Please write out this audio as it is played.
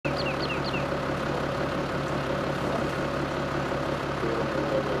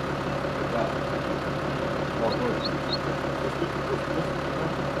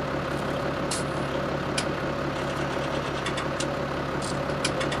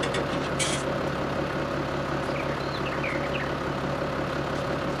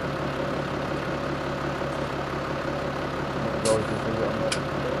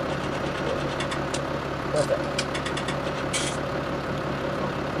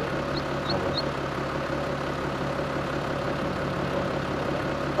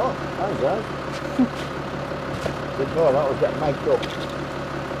How's that? Didn't know that was getting mic'd up.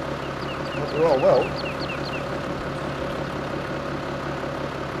 Hope you're all well.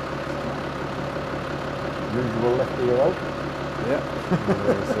 Usual left ear out. Yeah.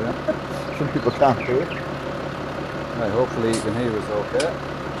 Some people can't do it. Right, hopefully you can hear us okay.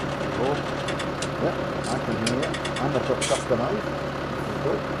 Oh. Yeah, I can hear you. And I've got softer noise. This is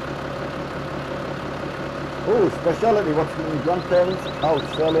good. Oh, speciality watching your grandparents' house.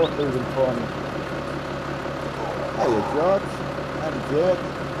 Say hello to them for me. Hiya George. Hi Jake.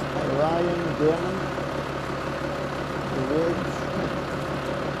 Hi Ryan, Damon. Hi Rich.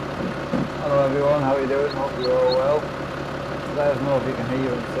 Hello everyone, how are you doing? Hope you're all well. Let us know if you can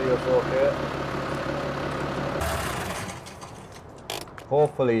hear and see us okay.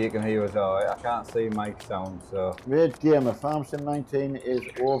 Hopefully you can hear us alright. I can't see mic sound, so... Rage Gamer, Farm Sim 19 is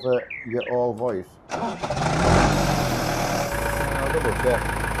over your all voice. I'll double check.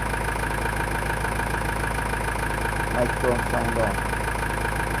 Microphone sound on.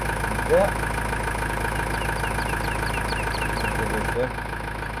 Yeah. Double check.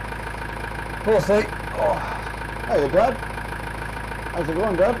 We'll see. Oh. Hiya Dad. How's it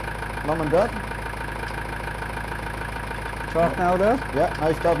going Dad? Mum and Dad? Talk now, Dad? Yeah,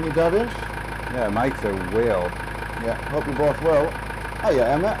 nice to have me Dad in. Yeah, mics are weird. Yeah, hope you're both well. Hiya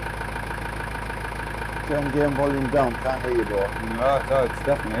Emma. Turn game volume down, can't hear you both. No, it's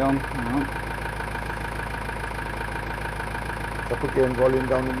definitely on. So put game volume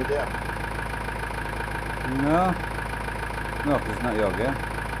down in the game. No. No, because it's not your game.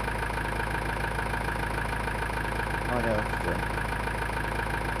 Oh yeah, that's true.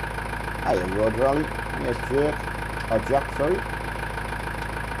 Hiya Road Rally. Hiya Jake. Oh Jack, sorry.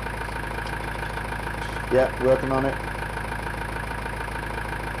 Yeah, working on it.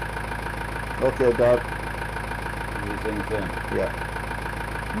 Okay, Dad. You saying the same? Yeah.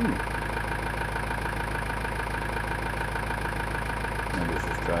 Maybe let's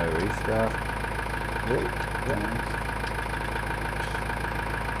just try a restart. Really? Yeah.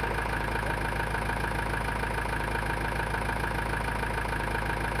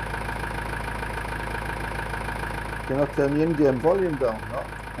 You're not turning the in-game volume down, no?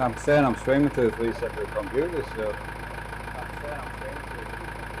 I'm saying I'm streaming to the 3 separate computers, so...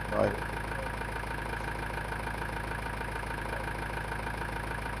 Right.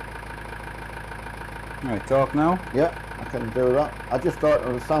 Right, talk now? Yeah, I can do that. I just thought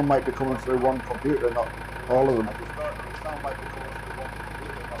the sound might be coming through one computer, not all of them. I just thought the sound might be coming through one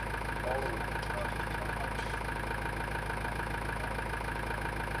computer, not all of them.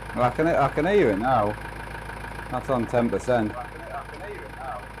 Well, I can hear it now. That's on 10%. I can hear it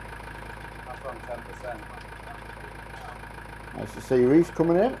now. That's on 10%. Nice to see Reese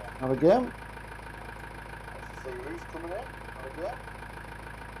coming in. Have a game. Nice to see Reese coming in. Have a game.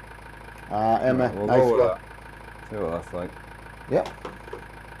 Emma, We'll nice go with one. that. See what that's like. Yep.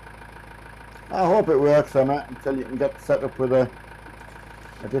 I hope it works, Emma, until you can get set up with a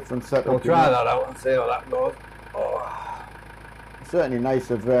different setup. We'll try that out and see how that goes. Oh. It's certainly nice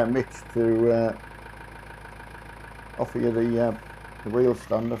of Mitch to offer you the wheel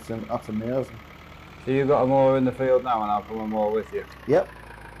stand. That's amazing. So you got a mower in the field now and I'll come a mower with you? Yep.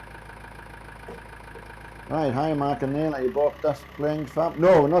 Right, hi Mark and Neil, are you both desk playing fam?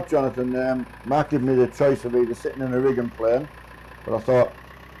 No, not Jonathan. Mark gave me the choice of either sitting in a rig and playing, but I thought...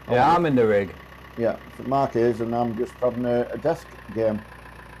 Yeah, I'm in the rig. Yeah, so Mark is, and I'm just having a desk game.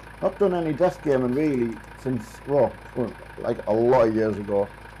 Not done any desk gaming really since, well, like a lot of years ago.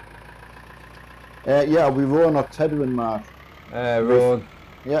 Yeah, we were not tethering, Mark. Road.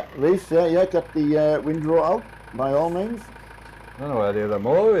 Yeah, Reese, yeah, get the windrow out, by all means. I don't know where the other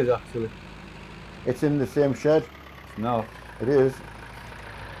mower is actually. It's in the same shed. No. It is.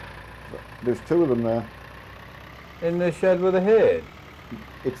 There's two of them there. In the shed with the hay?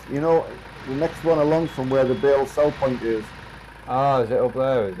 It's, you know, the next one along from where the bale sell point is. Oh, is it up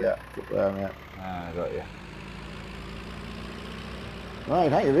there, is it? Yeah, it's up there, yeah. Ah, I got you.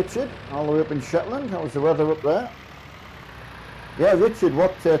 Right, hi Richard, all the way up in Shetland. How's the weather up there? Yeah, Richard,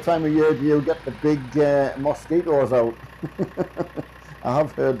 what time of year do you get the big mosquitoes out? I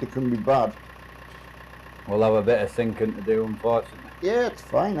have heard they can be bad. We'll have a bit of sinking to do, unfortunately. Yeah, it's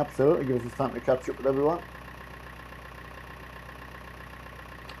fine, absolutely. Gives us time to catch up with everyone.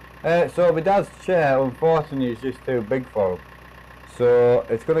 So my dad's chair, unfortunately, is just too big for him. So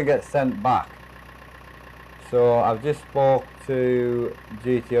it's going to get sent back. So I've just spoke to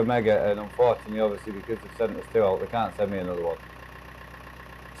GT Omega, and unfortunately, obviously, because they've sent us two out, they can't send me another one.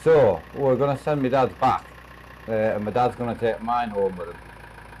 So we're going to send my dad's back, and my dad's going to take mine home with him.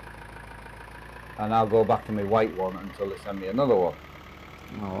 And I'll go back to my white one until they send me another one.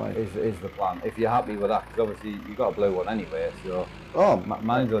 All right. is the plan. If you're happy with that, because obviously you got a blue one anyway, so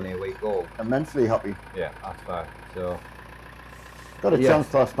mine's only a week old. Immensely happy. Yeah, that's fine. So got a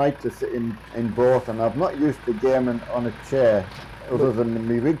chance last night to sit in both, and I've not used the gaming on a chair other than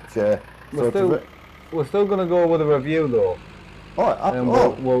my rig chair. We're still going to go with a review though. And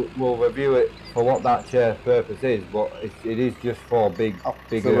we'll review it for what that chair's purpose is, but it is just for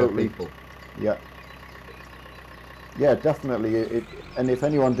bigger people. Yeah. Yeah, definitely. And if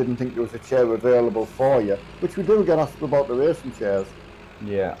anyone didn't think there was a chair available for you, which we do get asked about the racing chairs.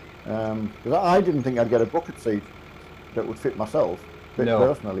 Yeah. Because I didn't think I'd get a bucket seat that would fit myself,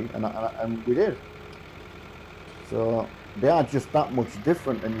 personally, and we did. So they are just that much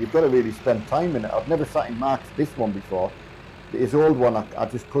different, and you've got to really spend time in it. I've never sat in Mark's this one before. His old one, I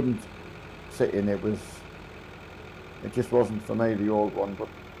just couldn't sit in. It just wasn't for me, the old one. But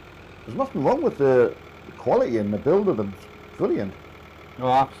there's nothing wrong with the quality and the build of them. It's brilliant. Oh,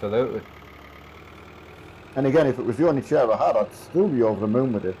 absolutely. And again, if it was the only chair I had, I'd still be over the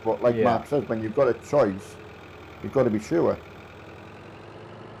moon with it. But like Mark says, when you've got a choice, you've got to be sure.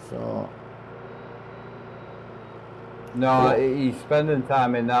 So. No, he's spending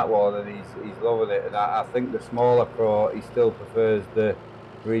time in that one, and he's loving it. And I think the smaller Pro, he still prefers the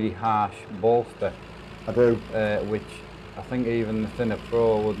really harsh bolster. I do. Which I think even the thinner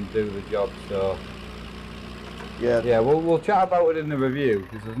Pro wouldn't do the job. So. Yeah. We'll chat about it in the review,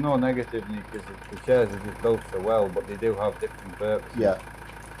 because there's no negative in it, because the chairs are just built so well, but they do have different purposes. Yeah.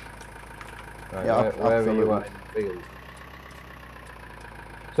 Right, where are you at in the field?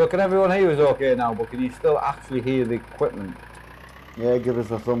 So can everyone hear us okay now, but can you still actually hear the equipment? Yeah, give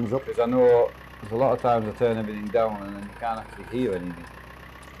us a thumbs up. Because I know there's a lot of times I turn everything down and then you can't actually hear anything.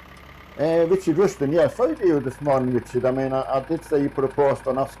 Richard Ruston, yeah, sorry to you this morning, Richard. I mean, I did say you put a post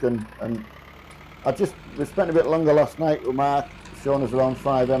on asking, and we spent a bit longer last night with Mark, showing us around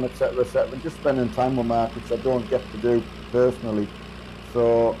 5M, etc., and just spending time with Mark, which I don't get to do personally.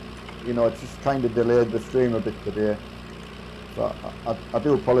 So, you know, it's just kind of delayed the stream a bit today. So I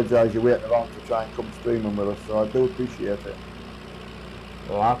do apologise you're waiting around to try and come streaming with us, so I do appreciate it.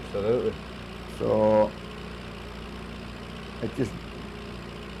 Oh, absolutely. So, it just...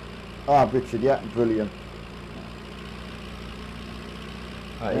 Richard, yeah, brilliant.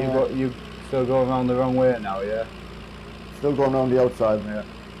 Right, you still going around the wrong way now, yeah? Still going around the outside, mate.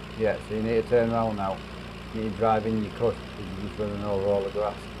 Yeah, so you need to turn around now. You need to drive in your cut, because you're just running over all the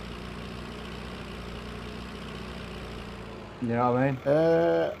grass. You know what I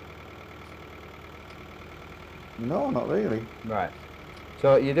mean? No, not really. Right.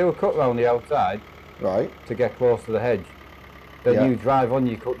 So you do a cut round the outside. Right. To get close to the hedge. Then you drive on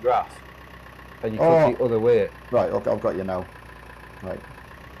your cut grass. And you cut the other way. Right, okay, I've got you now. Right.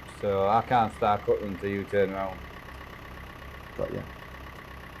 So I can't start cutting until you turn around. Got you.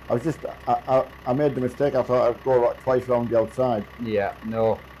 I was just, I made the mistake. I thought I'd go twice round the outside. Yeah,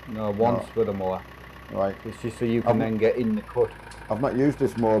 no, once with a mower. Right. It's just so you can then get in the cut. I've not used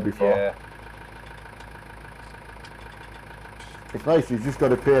this mower before. Yeah. It's nice, you've just got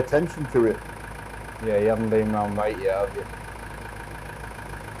to pay attention to it. Yeah, you haven't been round right yet, have you?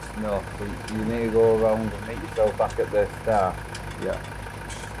 No, so you need to go around and meet yourself back at the start. Yeah.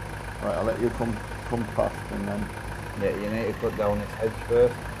 Right, I'll let you come past and then... Yeah, you need to cut down this hedge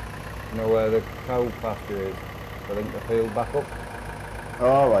first. You know where the cow pasture is? I think the field back up.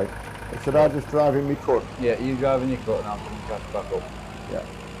 Alright. Should I just drive in my cut? Yeah, you drive in your cut and I'll come catch back up. Yeah.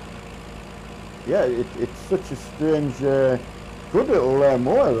 Yeah, it's such a strange, good little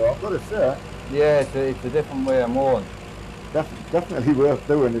mower though, I've got to say. Yeah, it's a different way of mowing. Definitely worth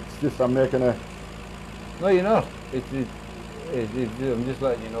doing. It's just I'm making a... No, you're not. I'm just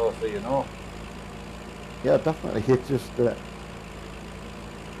letting you know so you know. Yeah, definitely. It's just... Right,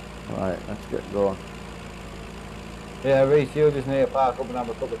 let's get going. Yeah, Reece, you'll just need to park up and have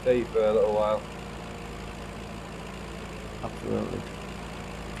a cup of tea for a little while. Absolutely.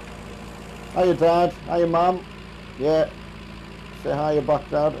 Hiya, Dad. Hiya, Mum. Yeah. Say hiya back,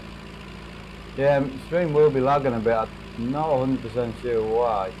 Dad. Yeah, stream will be lagging a bit. I'm not 100% sure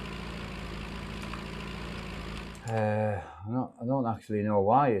why. I don't actually know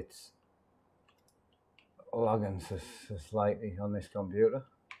why it's lagging so slightly on this computer.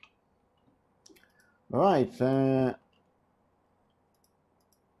 Right.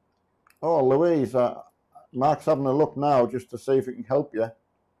 Oh, Louise, Mark's having a look now just to see if it can help you.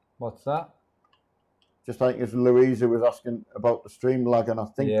 What's that? Just like as Louisa was asking about the stream lag, and I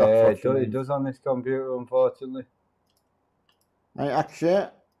think that's what it does on this computer, unfortunately. Hey, Akshay,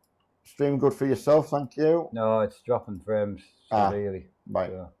 stream good for yourself, thank you. No, it's dropping frames severely.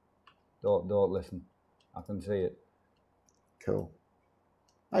 Right. So don't listen. I can see it. Cool.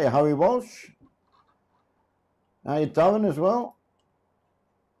 Hiya, Harry Walsh. Hiya, Darren as well.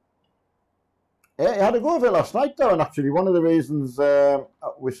 Yeah, I had a go of it last night, Darren, actually. One of the reasons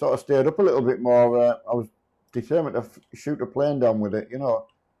we sort of stayed up a little bit more, I was determined to shoot a plane down with it, you know.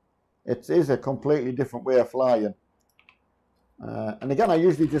 It is a completely different way of flying. And again, I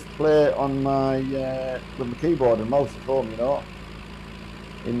usually just play on my with my keyboard and mouse at home, you know,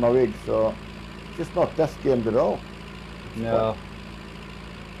 in my rig, so it's just not desk gamed at all. No.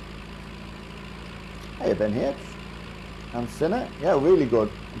 Hey, Ben H. And Sinner. Yeah, really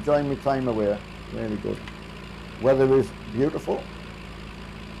good. Enjoying my time away. Really good. Weather is beautiful.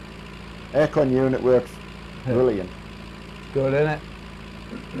 Aircon unit works brilliant. Good, isn't it?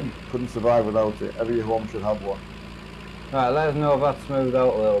 Couldn't survive without it. Every home should have one. Right, let us know if that's smoothed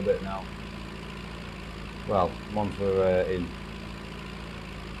out a little bit now. Well, once we're in.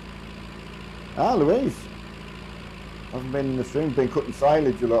 Ah, Louise. Hasn't been in the stream, been cutting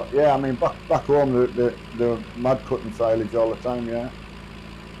silage a lot. Yeah, I mean, back home, the mad cutting silage all the time, yeah.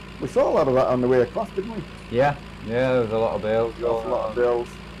 We saw a lot of that on the way across, didn't we? Yeah, there was a lot of bales. A lot of bales.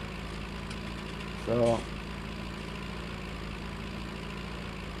 So.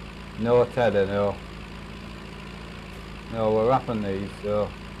 No tedder, no. No, we're wrapping these, so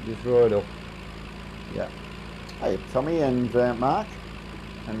just roll it up. Yeah. Hey, Tommy and Mark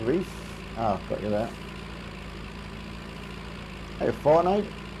and Reese. Ah, got you there. Hey, Fortnite.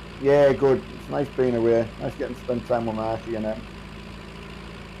 Yeah, good. It's nice being away. Nice getting to spend time with Marky and them.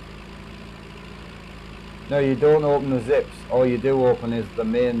 No, you don't open the zips. All you do open is the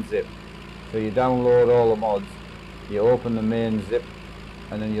main zip. So you download all the mods, you open the main zip,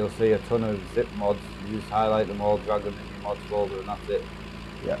 and then you'll see a ton of zip mods. You just highlight them all, drag them in your mods folder, and that's it.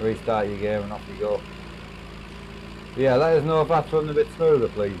 Yeah. Restart your game and off you go. Yeah, let us know if that's running a bit smoother,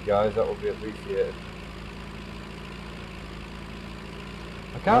 please, guys. That would be appreciated.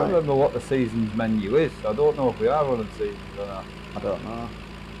 I can't remember what the season's menu is. I don't know if we are running seasons or not. I don't know.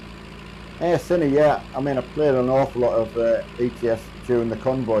 Hey, Cinny, yeah. I mean, I played an awful lot of ETS during the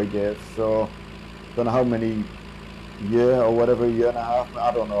convoy days, so don't know how many year or whatever, year and a half.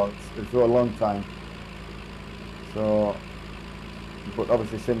 I don't know. It's for a long time. So, but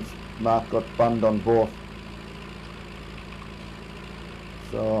obviously since Mark got banned on both,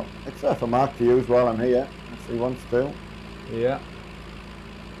 so it's there for Mark to use while I'm here, if he wants to. Yeah.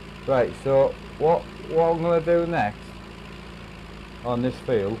 Right. So what I'm going to do next on this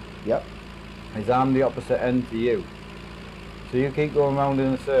field? Yep. Is I'm the opposite end to you. So you keep going round in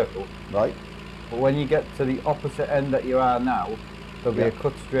a circle. Right. But when you get to the opposite end that you are now, there'll be a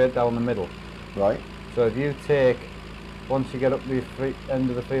cut straight down the middle. Right. So if you take, once you get up the end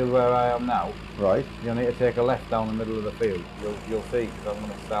of the field where I am now, right, you'll need to take a left down the middle of the field. You'll see, because I'm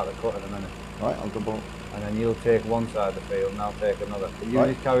going to start the cut in a minute. Right, I'll double. And then you'll take one side of the field and I'll take another. But you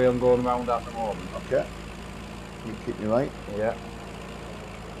just carry on going around at the moment. Okay. You keep me right. Yeah.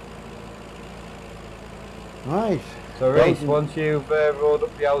 Right. So Reese, once you've rode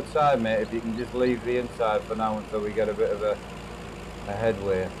up the outside, mate, if you can just leave the inside for now until we get a bit of a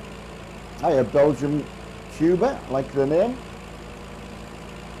headway. Hi, a Belgian tuber, like the name.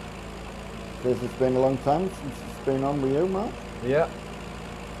 Says it's been a long time since it's been on with you, Mark. Yeah.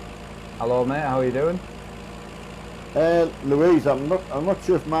 Hello, mate. How are you doing? Louise, I'm not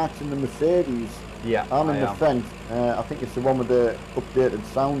sure if Mark's in the Mercedes. Yeah, I'm in the Fent. I think it's the one with the updated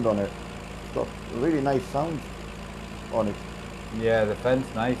sound on it. It's got a really nice sound on it. Yeah, the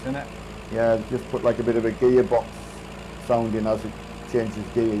Fent's nice, isn't it? Yeah, just put like a bit of a gearbox sound in as it changes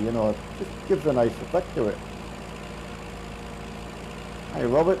gear, you know. It just gives a nice effect to it. Hey,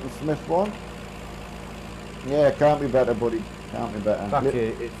 Robert and Smith one. Yeah, can't be better, buddy. Can't be better.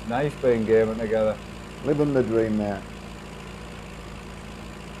 Actually, it's nice being gaming together. Living the dream there.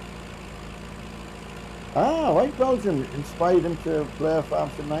 Ah, right, Belgium inspired him to play a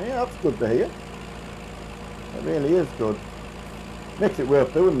Farm Sim 9. Yeah, that's good to hear. It really is good. Makes it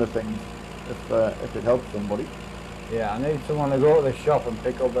worth doing the things if it helps somebody. Yeah, I need someone to go to the shop and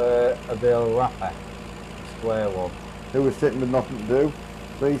pick up a bale wrapper, a square one. Who was sitting with nothing to do?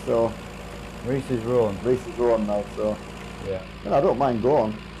 Reese or? Reese is run. Reese is run now, so. Yeah. Well, I don't mind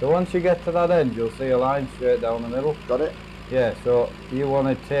going. So once you get to that end, you'll see a line straight down the middle. Got it? Yeah, so you want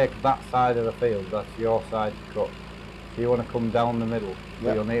to take that side of the field, that's your side to cut. So you want to come down the middle. So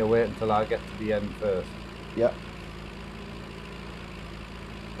yep. You'll need to wait until I get to the end first. Yep.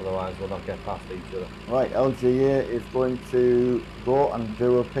 Otherwise we'll not get past each other. Right, LGA is going to go and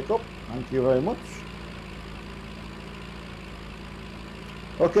do a pickup. Thank you very much.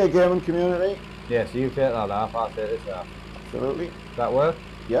 Okay, gaming community. Yeah, so you take that half, I'll take this half. Absolutely. Does that work?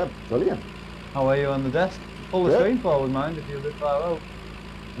 Yeah, brilliant. How are you on the desk? Pull the screen forward, mind, if you're a bit far out.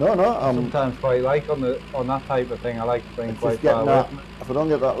 No, no, I sometimes quite like on that type of thing. I like being quite just getting far away that. from it. If I don't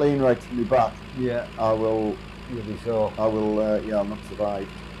get that lean right from my back, Yeah, I will. you'll be sore. I will. Yeah, I'll not survive.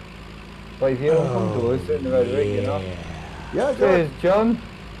 But if you don't come to us in the red rig, you know. Yeah, Cheers, good. John,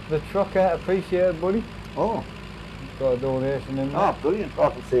 the trucker. Appreciate it, buddy. Oh, Got a donation in there. ah, brilliant. I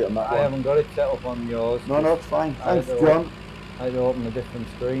can see it on that I one. haven't got it set up on yours. No, no, it's fine. I had Thanks, to John. I had to open a different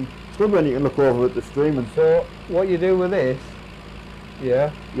screen. It's good when you can look over at the stream and. So what you do with this, yeah,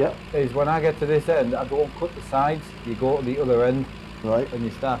 Yeah. is when I get to this end, I don't cut the sides. You go to the other end, Right. and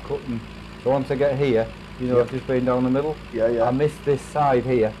you start cutting. So once I get here, you know, Yep. I've just been down the middle. Yeah, yeah. I miss this side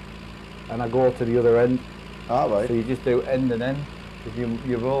here, and I go to the other end. Ah, right. So you just do end and end, because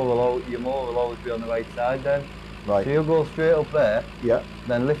your mower will always be on the right side then. Right. So you'll go straight up there, Yeah.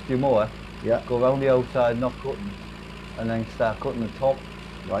 then lift your mower, Yeah. go round the outside, not cutting, and then start cutting the top.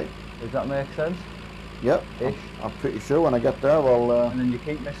 Right. Does that make sense? Yep. Ish. I'm pretty sure when I get there, I'll. And then you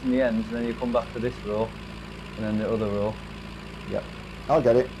keep missing the ends, and then you come back to this row, and then the other row. Yep. I'll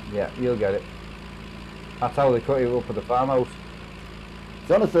get it. Yeah, you'll get it. That's how they cut it up at the farmhouse.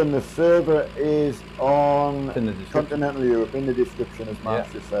 Jonathan, the server is on It's in the description. Continental Europe, in the description, as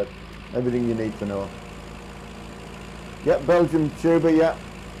Mark just said. Everything you need to know. Yeah, Belgium tuber, yeah.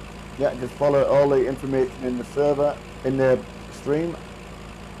 Yeah, just follow all the information in the server, in the stream.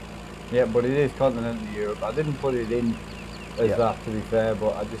 Yeah, but it is Continental Europe. I didn't put it in as Yeah. that, to be fair,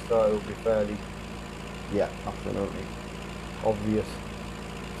 but I just thought it would be fairly Yeah, absolutely. obvious.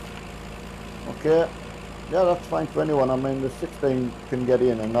 Okay. Yeah, that's fine for anyone. I mean, the 16 can get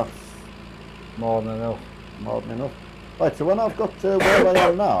in, and that's More than enough. more than enough. Right, so when I've got to where I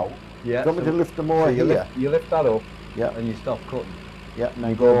am now, Yeah. do you want me to lift the mower you here? lift that up, Yeah, and you stop cutting. yeah, and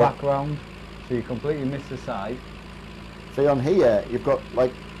then You go back round, so you completely miss the side. See, on here, you've got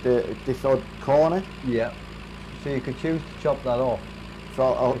like this odd corner. Yeah. So you could choose to chop that off.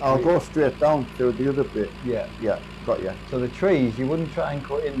 So I'll go straight down to the other bit. Yeah. Yeah, got you. So the trees, you wouldn't try and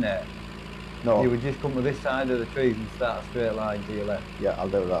cut in there. No. You would just come to this side of the trees and start a straight line to your left. Yeah, I'll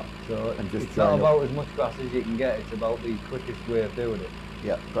do that. So And just it's not join about as much grass as you can get, it's about the quickest way of doing it.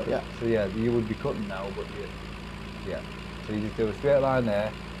 Yeah, got you. So yeah, you would be cutting now, but yeah. So you just do a straight line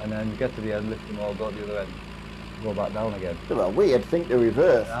there, and then get to the end, lift them all, go to the other end, go back down again. It's a weird thing to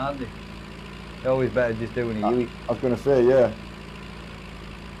reverse. Aren't they? It's always better just doing a U. I was going to say, yeah.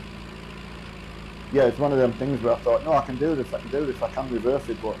 Yeah, it's one of them things where I thought, no, I can do this, I can reverse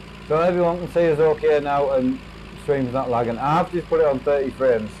it, but... So everyone can see us okay now, and stream's not lagging. I've just put it on 30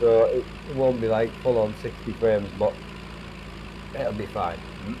 frames, so it won't be like full on 60 frames, but it'll be fine.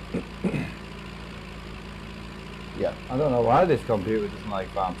 Yeah. I don't know why this computer doesn't like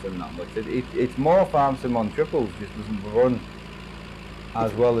farm sim that much. It's more farm sim on triples, just doesn't run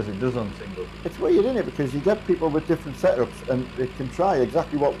as well as it does on single. It's weird, isn't it? Because you get people with different setups and they can try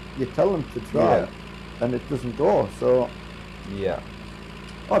exactly what you tell them to try, and it doesn't go, so... Yeah.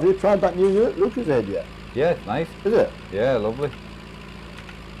 Oh, have you tried that new Lucas head yet? Yeah, it's nice. Is it? Yeah, lovely.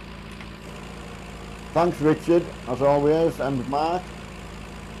 Thanks, Richard, as always, and Mark.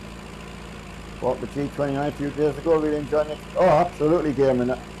 Bought the G29 a few days ago, really enjoying it. Oh, absolutely,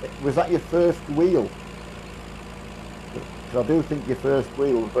 Gamer. Was that your first wheel? Because I do think your first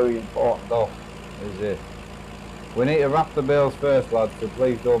wheel is very important. Oh, is it? We need to wrap the bales first, lads, so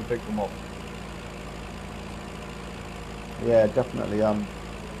please don't pick them up. Yeah, definitely.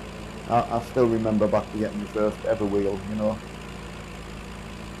 I still remember back to getting my first ever wheel, you know.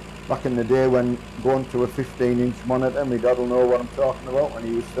 Back in the day when going to a 15-inch monitor, my dad will know what I'm talking about, when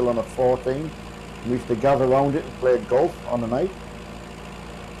he was still on a 14. We used to gather around it and play golf on a night.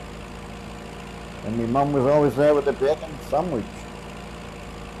 And my mum was always there with the bacon sandwich.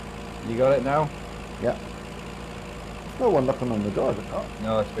 You got it now? Yeah. There's no one knocking on the door, is it not?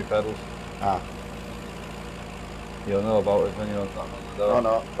 No, it's my pedals. Ah. You'll know about it when you're knocking on the door. Oh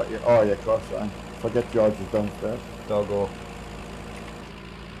no, but you, oh yeah, of course, I forget George is downstairs. Doggo.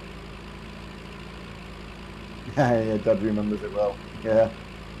 Yeah, Dad remembers it well. Yeah.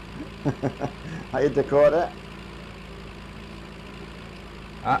 Hiya, Dakota.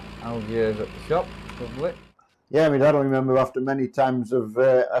 How's yours at the shop? Lovely. Yeah, my dad will remember after many times of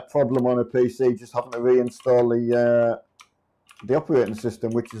a problem on a PC, just having to reinstall the operating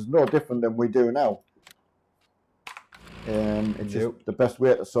system, which is no different than we do now. It's just the best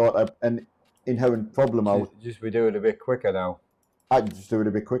way to sort an inherent problem out. Just we do it a bit quicker now. I just do it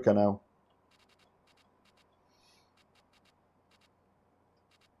a bit quicker now.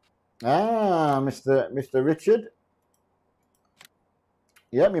 Ah, Mr. Richard.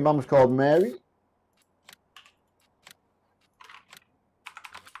 Yeah, my mum's called Mary.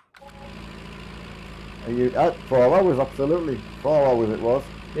 Are you at 4 hours? Absolutely, 4 hours it was.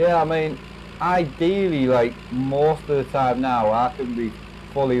 Yeah, I mean, ideally, like most of the time now, I can be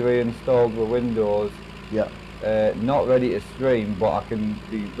fully reinstalled with Windows. Yeah. Not ready to stream, but I can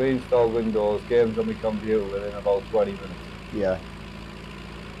be reinstalled Windows games on my computer within about 20 minutes. Yeah.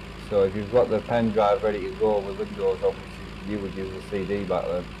 So if you've got the pen drive ready to go with Windows on, which you would use a CD back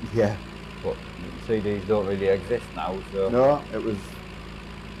then. Yeah. But CDs don't really exist now, so. No, it was.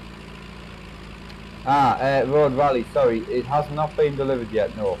 Road Rally, sorry, it has not been delivered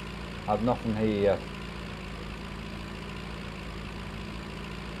yet, no. I have nothing here yet.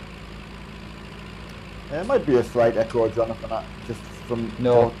 It might be a slight echo, Jonathan, just from...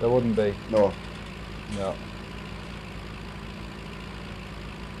 No, there wouldn't be. No. No.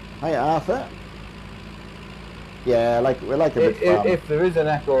 Hi, Arthur. Yeah, we like a bit farm. If there is an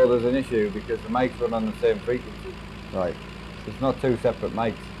echo, there's an issue because the mics run on the same frequency. Right. So it's not two separate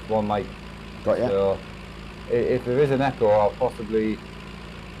mics, it's one mic. Got you. So if there is an echo, I'll possibly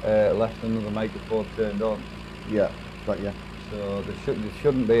left another microphone turned on. Yeah, got you. So there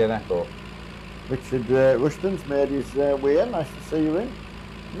shouldn't be an echo. Richard Rushton's made his way in. Nice to see you in.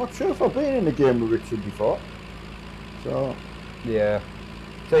 I'm not sure if I've been in a game with Richard before. So... Yeah.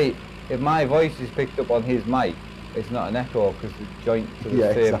 See, if my voice is picked up on his mic, it's not an echo because it's joint to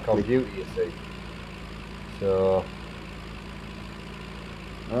the same computer, you see. So...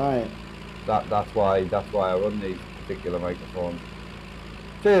 Right. That's why I run these particular microphones.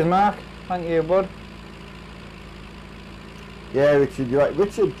 Cheers, Mark. Thank you, bud. Yeah, Richard, you're right.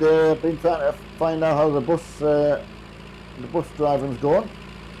 Richard, been trying to find out how the bus driving's going.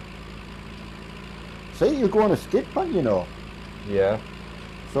 See, you're going to skip on, you know. Yeah.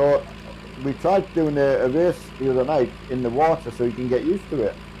 So we tried doing a race the other night in the water so you can get used to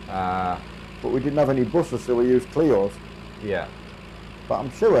it. But we didn't have any buses, so we used Clios. Yeah. But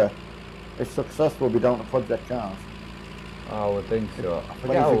I'm sure if successful, we'll be down to Project Cars. I would think so. I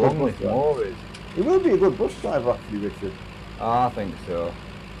forget how long this moor is. He will be a good bus driver, actually, Richard. I think so.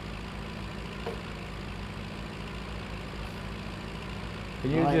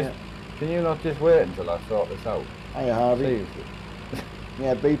 Can you not just wait until I sort this out? Hiya, Harvey. Seriously.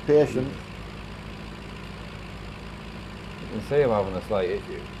 Yeah, be patient. You can see I'm having a slight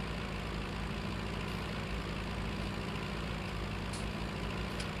issue.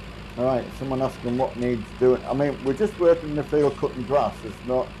 Alright, someone asking what needs doing. I mean, we're just working in the field cutting grass. It's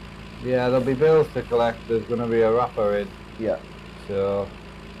not... Yeah, there'll be bills to collect. There's going to be a wrapper in. Yeah. So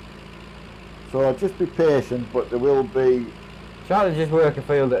just be patient, but there will be... Trying to just work a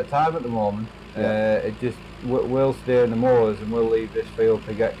field at a time at the moment. Yeah. It just we'll stay in the moors and we'll leave this field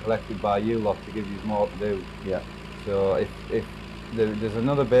to get collected by you lot to give you more to do. Yeah. So if there's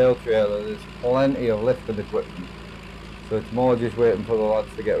another bale trailer, there's plenty of lifting equipment. So it's more just waiting for the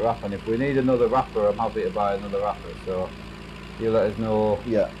lads to get wrapping. If we need another wrapper, I'm happy to buy another wrapper. So you let us know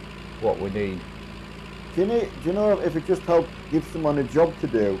what we need. Do you know if it just helps give someone a job to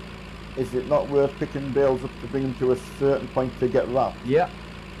do, is it not worth picking bales up to bring them to a certain point to get wrapped? Yeah.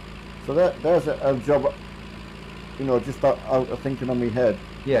 So there's a job, you know, just out of thinking on my head.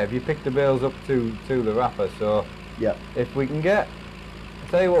 Yeah, if you pick the bales up to the wrapper, so yeah. If we can get, I'll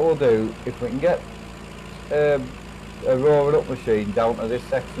tell you what we'll do, if we can get a roaring up machine down to this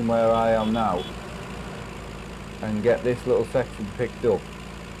section where I am now, and get this little section picked up,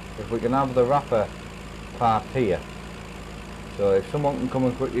 if we can have the wrapper parked here, so if someone can come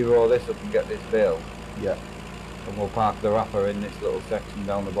and quickly roll this up and get this bale, yeah, and we'll park the wrapper in this little section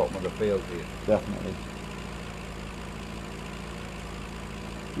down the bottom of the field here. Definitely.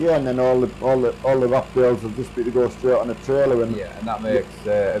 Yeah, and then all the wrap bales will just be to go straight on a trailer and... Yeah, and that makes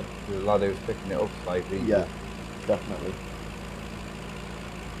the lad who's picking it up slightly easier. Yeah, definitely.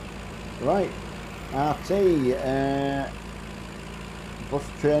 Right, RT, bus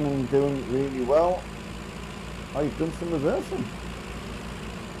training doing really well. Oh, you've done some reversing.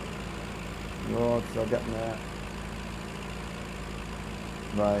 Roads are getting there.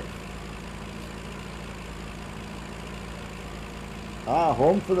 Right.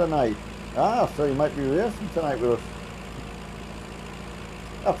 Home for the night. So you might be racing tonight with us.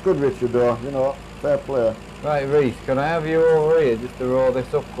 That's good, Richard, though, you know, fair play. Right, Reese, can I have you over here just to roll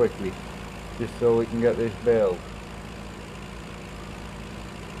this up quickly? Just so we can get this baled.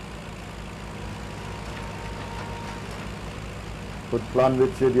 Good plan,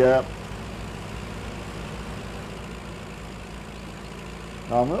 Richard, yeah.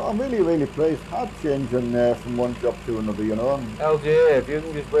 I'm really pleased. Hard changing from one job to another, you know. LGA, if you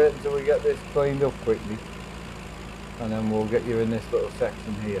can just wait until we get this cleaned up quickly, and then we'll get you in this little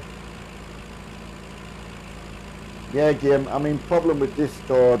section here. Yeah, game. I mean, problem with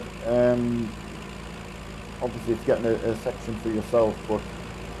Discord, obviously it's getting a section for yourself, but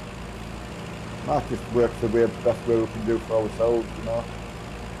That just works the way best way we can do for ourselves, you know.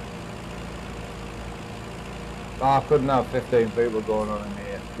 I couldn't have 15 people going on in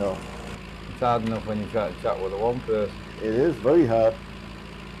here. No. It's hard enough when you try to chat with a one person. It is very hard.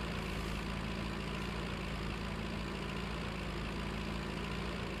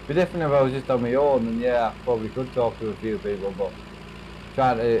 It'd be different if I was just on my own, and yeah, I probably could talk to a few people, but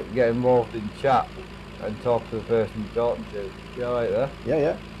trying to get involved in chat and talk to the person you're talking to. You alright there? Yeah,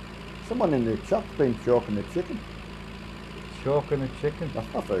 yeah. Someone in the chat's been choking the chicken. Choking a chicken?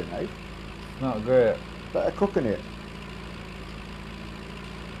 That's not very nice. It's not great. Better cooking it.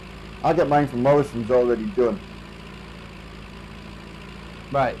 I get mine from Morrison's already done.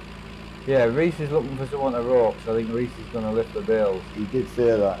 Right. Yeah, Reese is looking for someone to rope, so I think Reese is going to lift the bales. He did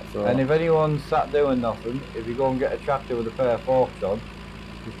say that. So. And if anyone's sat doing nothing, if you go and get a tractor with a pair of forks on,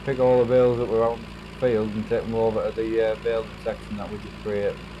 just pick all the bales that were on the field and take them over to the baling section that we just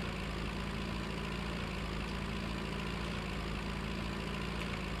created.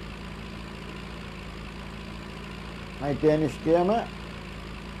 Hi Danish gamer.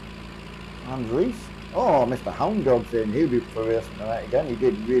 And Reese. Oh, Mr. Hound Dog saying he'll be for racing tonight again. He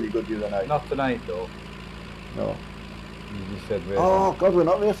did really good the other night. Not tonight though. No. You just said racing. Oh God, we're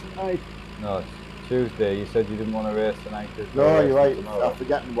not racing tonight. No, it's Tuesday. You said you didn't want to race tonight. No, you're right. I'm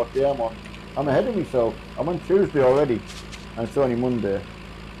forgetting what day I'm on. I'm ahead of myself. I'm on Tuesday already. And it's only Monday.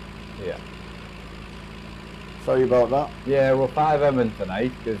 Yeah. Sorry about that. Yeah, we're 5M'ing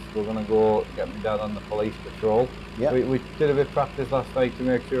tonight because we're going to go get me dad on the police patrol. Yeah. We did a bit of practice last night to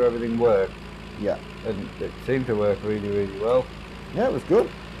make sure everything worked. Yeah. And it seemed to work really, really well. Yeah, it was good.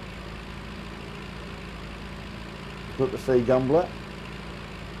 Good to see Gambler.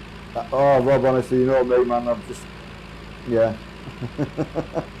 Oh, Rob, honestly, you know me, man. I'm just, yeah.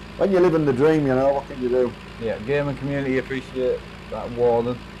 When you live in the dream, you know, what can you do? Yeah, gaming community appreciate that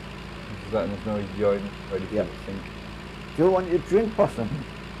warning. Just letting us know he's joining, ready for the sink. Do you want your drink passing?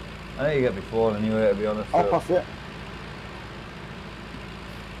 I think you get before anyway, to be honest. I'll pass it.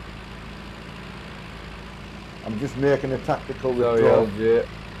 I'm just making a tactical withdrawal. LJ,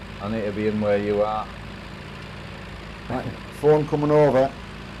 I need to be in where you are. Right, phone coming over.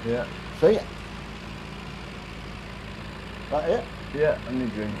 Yeah. See it? That it? Yeah, I need a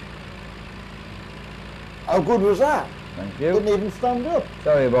drink. How good was that? Thank you. Didn't even stand up.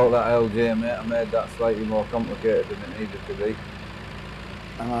 Sorry about that, LJ, mate. I made that slightly more complicated than it needed to be.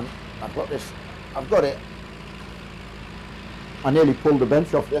 Hang on, I've got this. I've got it. I nearly pulled the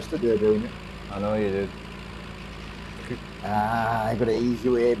bench off yesterday doing it. I know you did. I got an easy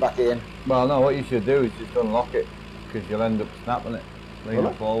way back in. Well, no, what you should do is just unlock it, because you'll end up snapping it. Lean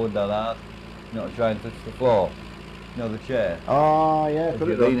it forward that hard. You know, try and touch the floor. You know, the chair. Oh, yeah. If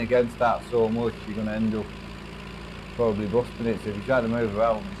you lean against that so much, you're going to end up probably busting it. So if you try to move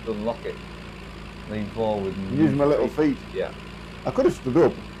around, just unlock it. Lean forward. And use my little feet. Yeah. I could have stood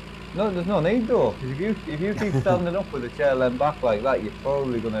up. No, there's no need though. Because if you keep standing up with the chair leant back like that, you're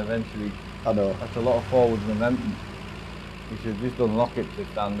probably going to eventually... I know. That's a lot of forward momentum. You should just unlock it to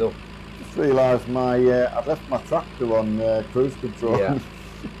stand up. Just realised I've left my tractor on cruise control. Yeah.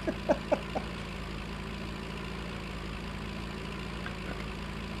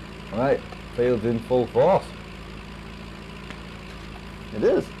 Right, field's in full force. It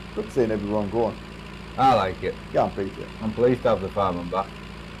is. Good seeing everyone going. I like it. Can't beat it. I'm pleased to have the fireman back.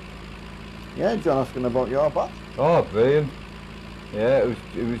 Yeah, John asking about your back. Oh, brilliant. Yeah,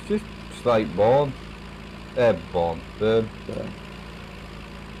 it was just slight burn.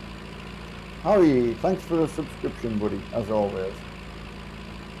 Harry, thanks for the subscription, buddy, as always.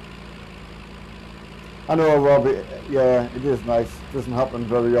 I know, Rob, yeah, it is nice. It doesn't happen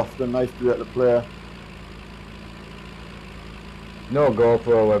very often. Nice to be able to play. No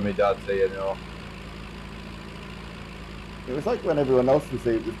GoPro when my dad's here, no. It was like when everyone else was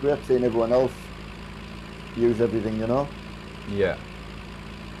here. It was great seeing everyone else use everything, you know? Yeah.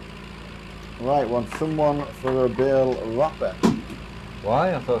 Right, want someone for a bale wrapper.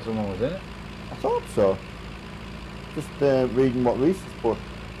 Why? I thought someone was in it. I thought so. Just reading what Reese has put.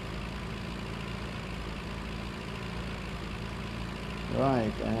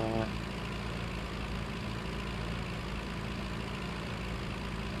 Right,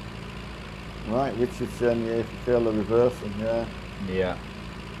 right, Richardson, yeah, if you feel the reversing, yeah. Yeah.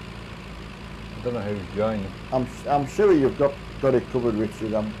 I don't know who's joining. I'm sure you've got it covered,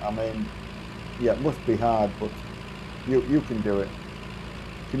 Richard. I mean, yeah, it must be hard, but you can do it.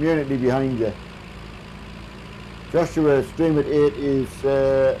 Community behind you. Joshua, stream at 8 is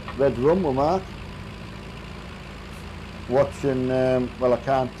Red Rum with Mark. Watching, well, I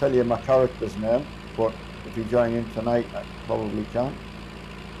can't tell you my character's name, but if you join in tonight, I probably can.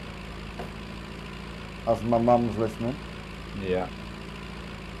 as my mum's listening. Yeah.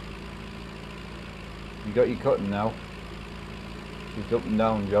 You got your cutting now. Just up and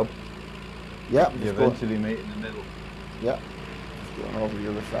down job. Yeah. You eventually meet in the middle. Yeah. Just going over the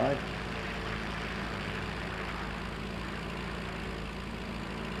other side.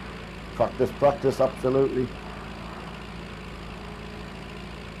 Practice, absolutely.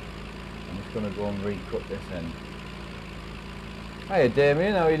 I'm just going to go and recut this end. Hiya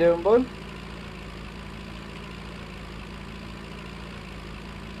Damien, how are you doing, bud?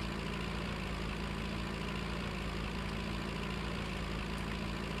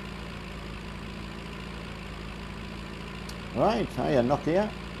 Right, hiya Nokia.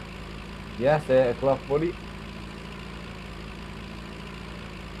 Yes, 8 o'clock, buddy.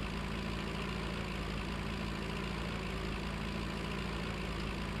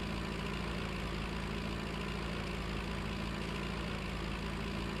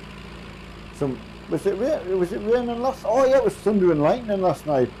 Was it raining last? Oh yeah, it was thunder and lightning last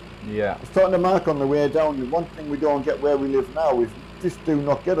night. Yeah. I was talking to Mark on the way down. The one thing we don't get where we live now is just do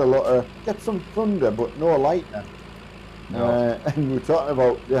not get get some thunder, but no lightning. No. And we were talking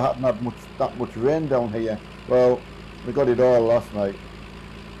about they hadn't had that much rain down here. Well, we got it all last night.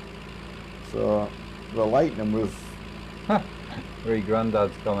 So the lightning was. Three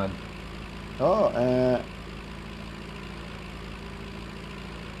granddads coming. Oh.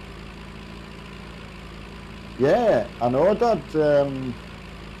 Yeah, I know that.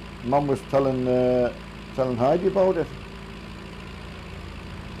 Mum was telling Heidi about it.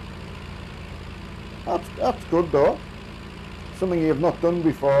 That's good though. Something you've not done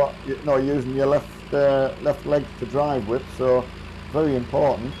before. Using your left leg to drive with. So very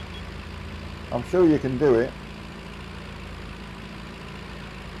important. I'm sure you can do it.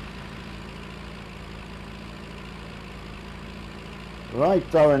 Right,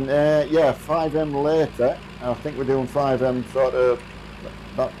 Darren. Yeah, 5M later. I think we're doing 5M sort of.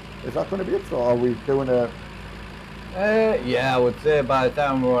 Is that going to be it, or are we doing a? Yeah, I would say by the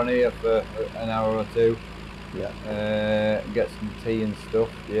time we're on here for an hour or two. Yeah. Get some tea and stuff.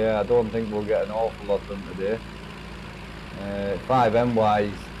 Yeah, I don't think we'll get an awful lot done today. 5M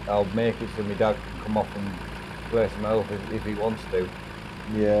wise, I'll make it so my dad can come off and play some elf if he wants to.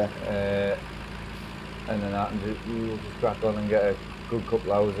 Yeah. And then we'll just crack on and get a good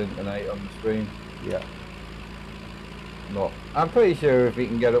couple hours in tonight on the stream. Yeah. No, I'm pretty sure if he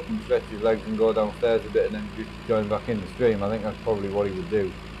can get up and stretch his legs and go downstairs a bit and then just join back in the stream, I think that's probably what he would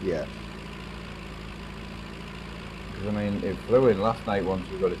do. Yeah. Because I mean, it flew in last night once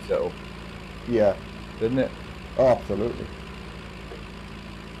we got it set up. Yeah. Didn't it? Oh, absolutely.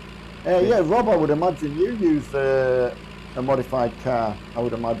 Yeah, Rob, I would imagine you use a modified car, I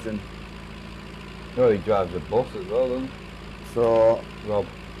would imagine. No, he drives a bus as well, doesn't he? So, Rob.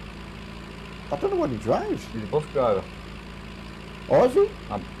 I don't know what he drives. He's a bus driver. Oh, is he?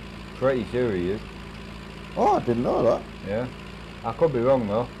 I'm pretty sure he is. Oh, I didn't know that. Yeah. I could be wrong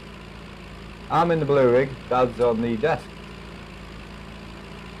though. I'm in the blue rig, Dad's on the desk.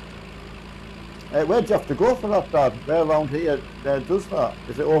 Where'd you have to go for that, Dad? Where around here does that?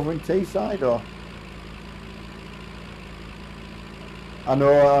 Is it over in Teesside or? I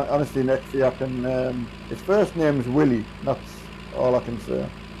know, honestly, next year I can. His first name's Willie. That's all I can say.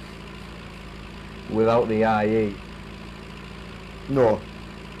 Without the IE. No,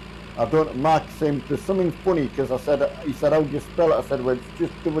 I don't. Mark seemed there's something funny because he said, how do you spell it? I said, well, it's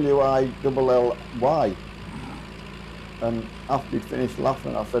just W-I-L-L-Y. And after he'd finished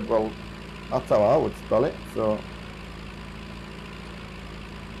laughing, I said, well, that's how I would spell it. So.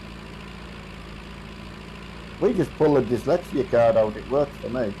 We just pull the dyslexia card out, it works for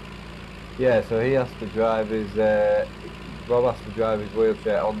me. Yeah, so he has to drive his, Rob has to drive his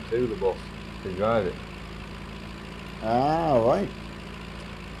wheelchair onto the bus to drive it. Ah, right.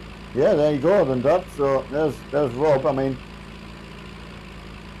 Yeah, there you go then, Dad. So there's Rob. I mean,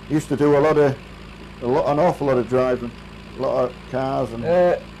 he used to do an awful lot of driving, a lot of cars and...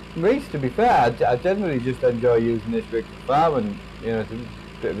 Reese, to be fair, I generally just enjoy using this rig for farming. You know, it's a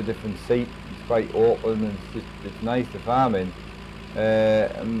bit of a different seat. It's quite open and it's nice to farm in.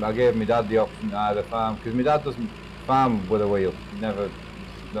 And I gave my dad the option to either farm, because my dad doesn't farm with a wheel. He's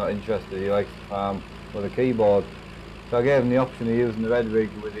not interested. He likes to farm with a keyboard. So I gave him the option of using the red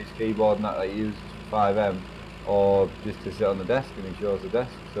rig with his keyboard and that he uses for 5M, or just to sit on the desk, and he shows the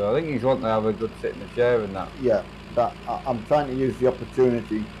desk. So I think he's wanting to have a good sit in the chair and that. Yeah, I'm trying to use the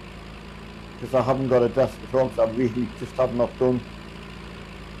opportunity, because I haven't got a desk at home, so I really just have not done.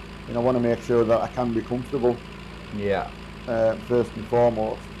 And I want to make sure that I can be comfortable. Yeah. First and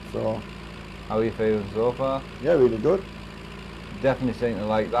foremost. So. How are you feeling so far? Yeah, really good. Definitely seem to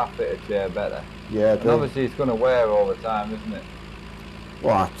like that fitted chair better. Yeah, and obviously it's going to wear over time, isn't it?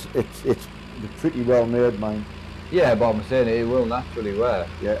 Well, it's pretty well made, mine. Yeah, but I'm saying it will naturally wear.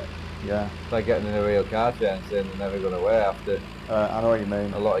 Yeah, yeah. It's like getting in a real car chair and saying they're never going to wear after I know what you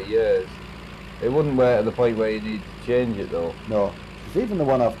mean. a lot of years. It wouldn't wear to the point where you need to change it though. No, because even the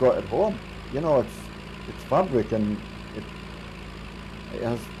one I've got at home, you know, it's fabric and it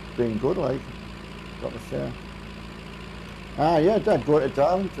has been good, like, got to say. Ah, yeah, Dad, go to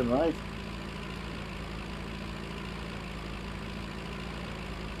Darlington, right?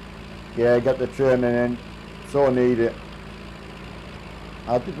 Yeah, get the training in. So need it.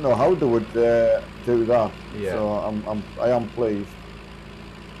 I didn't know how they would do that. Yeah. So I am pleased.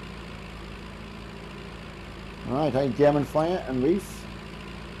 Right, hey, German Fire and Reese.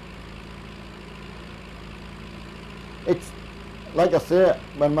 It's like I say,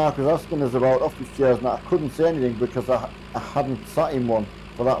 when Mark was asking us about office chairs, and I couldn't say anything because I hadn't sat in one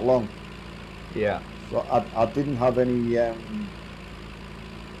for that long. Yeah. So I didn't have any.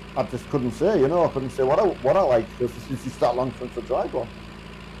 I just couldn't say, you know. I couldn't say what I like because it's that long since I tried one.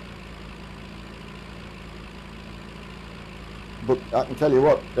 But I can tell you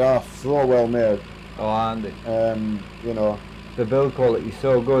what, they are so well made. Oh, Andy. You know. The build quality is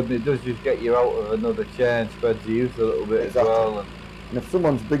so good, and it does just get you out of another chair and spreads the use a little bit Exactly. as well. And if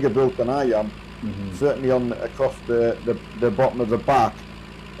someone's bigger built than I am, certainly across the bottom of the back,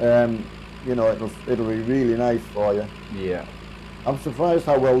 you know, it'll be really nice for you. Yeah. I'm surprised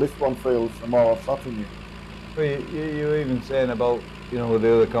how well this one feels the more I've sat in it. Well, you're even saying about, you know, with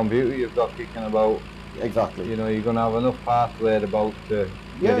the other computer you've got kicking about. Exactly. You know, you're going to have enough parts laid about to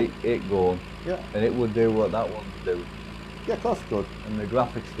get it going. Yeah. And it would do what that one would do. Yeah, of course it could. And the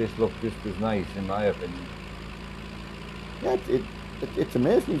graphics just look just as nice, in my opinion. Yeah, it's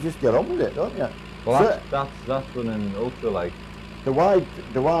amazing. You just get on with it, don't you? Well, that's running ultra like. The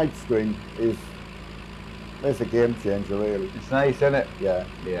wide screen is a game changer, really. It's nice, isn't it? Yeah.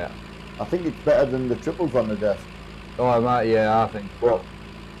 Yeah. I think it's better than the triples on the desk. Oh, I might. Yeah, I think. Well,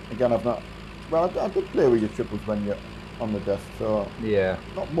 again, I've not. Well, I did play with your triples when you're on the desk, so yeah.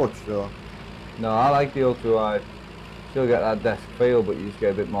 Not much, though. No, I like the ultra wide. Still get that desk feel, but you just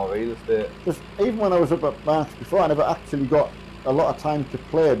get a bit more real estate. Because even when I was up at Marks before, I never actually got a lot of time to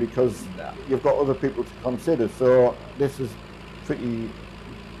play because you've got other people to consider. So this is pretty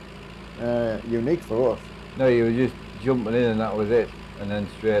unique for us. No, you were just jumping in and that was it, and then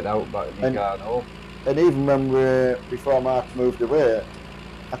straight out back in your car and home. And even when before Marks moved away,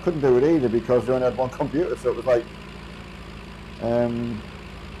 I couldn't do it either because we only had one computer. So it was like,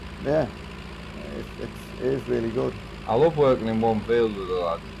 yeah, it is really good. I love working in one field with the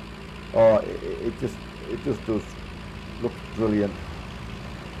lads. Oh, it just does look brilliant.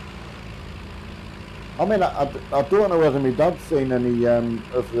 I mean, I don't know whether my dad's seen any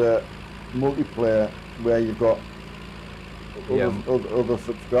of the multiplayer where you've got other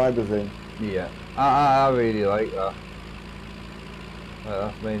subscribers in. Yeah, I really like that.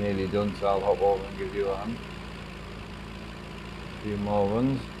 That's me nearly done, so I'll hop over and give you a hand. A few more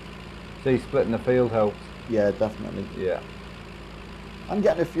runs. See, splitting the field helps. Yeah, definitely. Yeah. I'm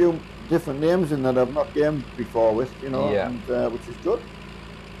getting a few different names in that I've not gamed before with, you know, yeah. And, which is good.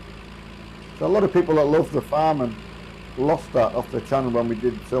 So a lot of people that love the farm and lost that off the channel when we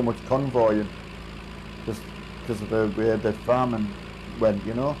did so much convoying, just because of the way the farming went,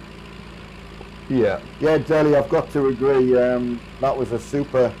 you know. Yeah. Yeah, Jelly, I've got to agree. That was a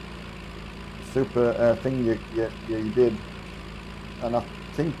super thing you did, and I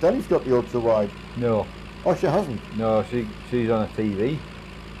think Delly's got the ultra wide. No. Oh, she hasn't? No, she's on a TV.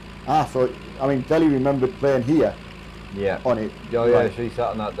 Ah, so, I mean, Delly remembered playing here. Yeah. On it. Oh yeah, she sat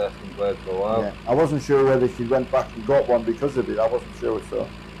on that desk and played for a while. Yeah. I wasn't sure whether she went back and got one because of it. I wasn't sure, so.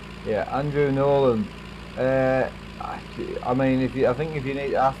 Yeah, Andrew Nolan. I mean, I think if you need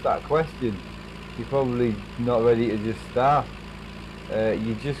to ask that question, you're probably not ready to just start.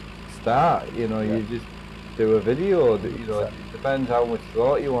 You just start, you know, you just do a video, you know, it depends how much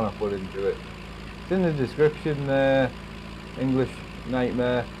thought you want to put into it. It's in the description there, English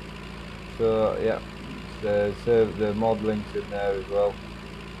Nightmare, so yeah, the mod link's in there as well.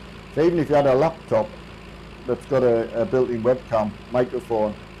 So even if you had a laptop that's got a built-in webcam,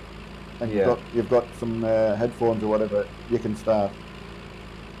 microphone, and you've got some headphones or whatever, you can start.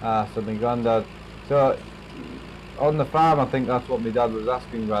 Ah, so my granddad, so on the farm I think that's what my dad was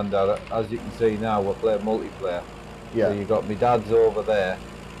asking Grandad. As you can see now, we're playing multiplayer. Yeah. So you got my dad's over there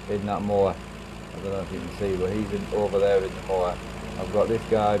in that mower. I don't know if you can see, but he's over there in the mower. I've got this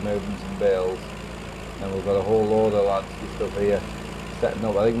guy moving some bales, and we've got a whole load of lads just up here setting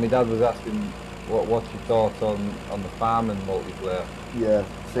up. I think my dad was asking what's your thoughts on the farming multiplayer? Yeah,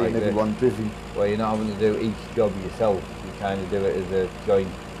 seeing Like everyone busy. Where you're not having to do each job yourself, you kind of do it as a joint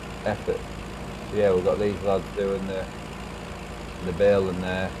effort. So yeah, we've got these lads doing the baling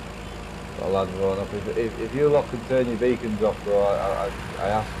there. Got a lad rolling up. If you lot could turn your beacons off, bro, I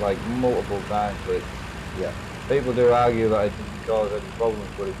asked like multiple times, but Yeah. people do argue that it doesn't cause any problems,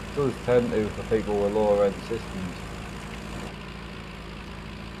 but it does tend to for people with lower end systems.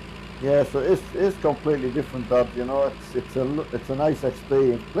 Yeah, so it's completely different, Dad. You know, it's a nice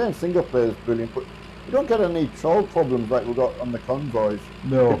experience. Playing single player is brilliant, but you don't get any troll problems like we got on the convoys.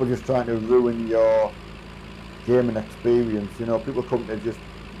 No. People just trying to ruin your gaming experience. You know, people come to just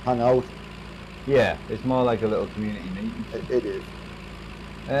hang out. Yeah, it's more like a little community meeting. It is.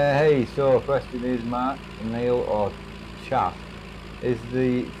 Hey, so question is, Mark, Neil, or chat, is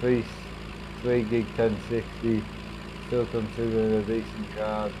the 3 gig 1060 still considered a decent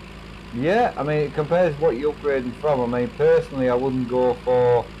card? Yeah, I mean, it compares what you're upgrading from. I mean, personally, I wouldn't go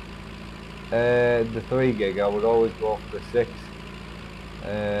for the 3 gig. I would always go for the 6.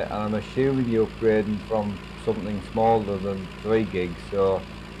 And I'm assuming you're upgrading from something smaller than 3 gigs. So,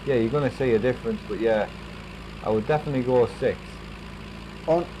 yeah, you're going to see a difference. But yeah, I would definitely go 6.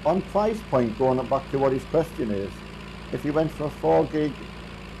 On price point, going back to what his question is, if you went for a 4 gig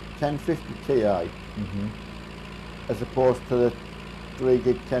 1050 Ti, as opposed to the 3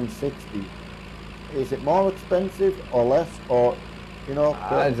 gig 1060, is it more expensive or less, or you know?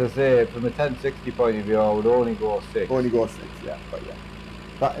 As I say, from a 1060 point of view, I would only go 6. Only go 6, yeah, but yeah,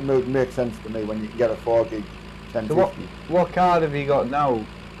 that would make sense to me when you can get a 4 gig 1050. So what card have you got now,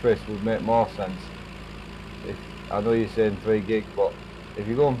 Chris? Would make more sense. I know you're saying 3 gig, but if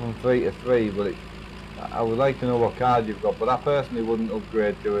you're going from 3 to 3, I would like to know what card you've got. But I personally wouldn't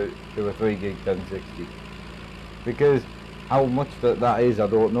upgrade to a 3 gig 1060 because how much that is, I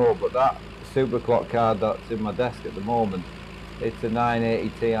don't know. But that super clock card that's in my desk at the moment, it's a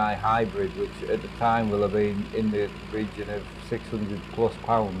 980 Ti hybrid, which at the time will have been in the region of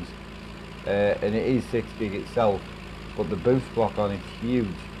 £600+, and it is 6 gig itself. But the boost clock on it's huge,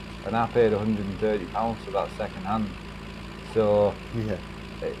 and I paid £130 for that second hand. So yeah,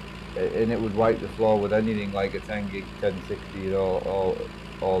 and it would wipe the floor with anything like a 10 gig 1060 or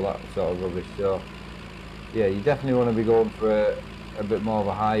all that sort of rubbish. So yeah, you definitely want to be going for a bit more of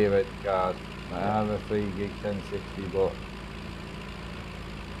a higher end card. I have a 3 gig 1060, but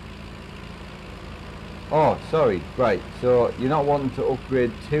oh, sorry, right. So you're not wanting to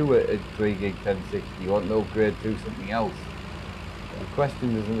upgrade to a 3 gig 1060. You want to upgrade to something else. The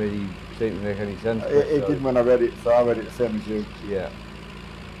question doesn't really seem to make any sense. it did when I read it, so I read it the same as you. Yeah.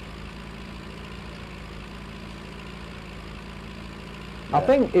 I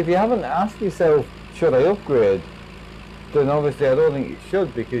think if you haven't asked yourself, should I upgrade, then obviously I don't think you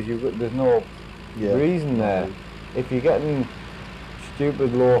should, because there's no reason there. If you're getting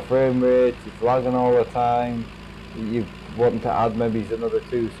stupid low frame rates, it's lagging all the time, you want to add maybe another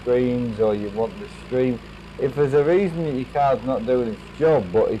 2 screens, or you want to stream. If there's a reason that your card's not doing its job,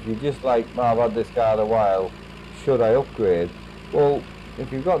 but if you're just like, oh, I've had this card a while, should I upgrade? Well,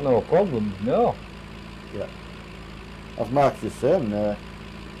 if you've got no problems, no. Yeah. As Mark's just saying,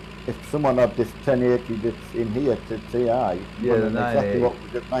 if someone had this 1080 that's in here to TI, exactly what we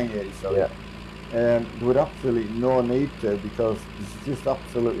did, 980, sorry, there would absolutely no need to, because there's just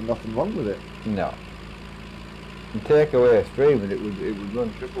absolutely nothing wrong with it. No. And take away streaming, it would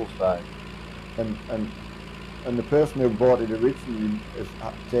run triple fine. And the person who bought it originally has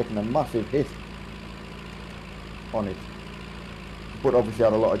taken a massive hit on it, but obviously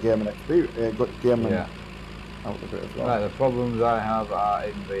had a lot of gaming experience, got gaming out of it as well. Right, the problems I have are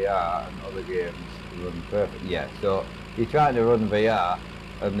in VR and other games run perfect. Yeah, so you're trying to run VR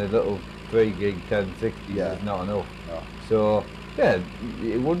and the little 3 gig 1060 is not enough. No. So yeah,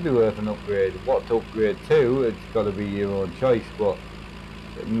 it would be worth an upgrade. What to upgrade to, it's got to be your own choice, but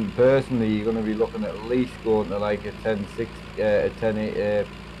personally you're going to be looking at least going to like a 1060, a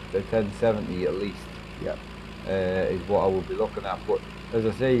 1070 at least. Yeah. Is what I would be looking at. But as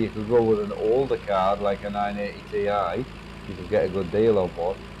I say, you could go with an older card like a 980 Ti. You could get a good deal on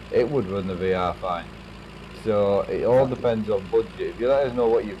one. It would run the VR fine. So it all depends on budget. If you let us know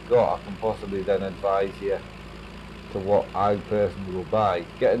what you've got, I can possibly then advise you to what I personally will buy.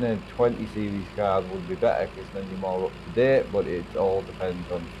 Getting a 20 series card would be better, because then you're more up to date, but it all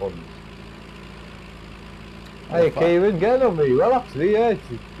depends on funds. Hey Kieran, get on me. Well, actually, yeah,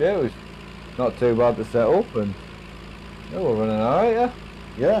 it was not too bad to set up, and we're running alright, yeah?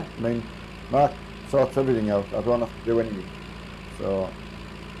 Yeah, I mean, Mark sorts everything out. I don't have to do anything. So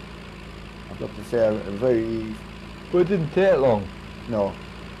I've got to say, a very... But it didn't take long. No.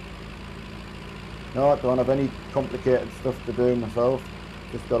 No, I don't have any complicated stuff to do myself.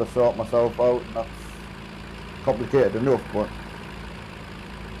 Just got to sort myself out, and that's complicated enough, but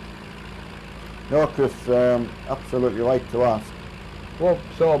no, Chris, absolutely right to ask. What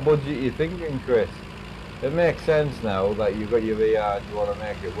sort of budget are you thinking, Chris? It makes sense now that you've got your VR and you want to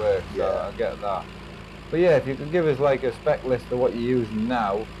make it work, so Yeah. I get that. But yeah, if you could give us like a spec list of what you're using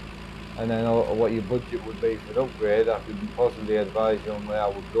now, and then what your budget would be for an upgrade, I could possibly advise you on where I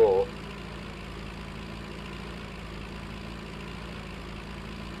would go.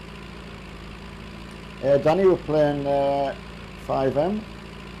 Danny, we're playing 5M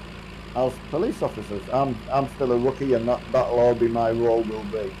as police officers. I'm still a rookie, and that'll all be my role will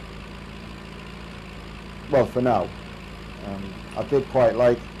be. Well, for now. I did quite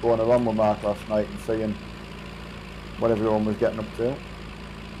like going around with Mark last night and seeing what everyone was getting up to.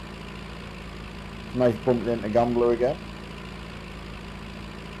 Nice bumping into Gambler again.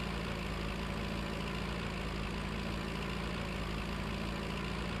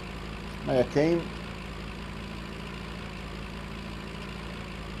 Hiya, Keen.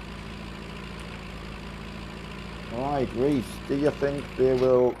 Right, Reese, do you think they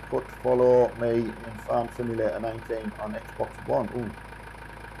will follow me in Farm Simulator 19 on Xbox One? Ooh,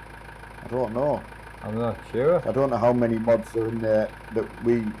 I don't know. I'm not sure. I don't know how many mods are in there that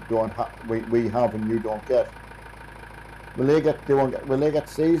we don't we have and you don't get. Will they get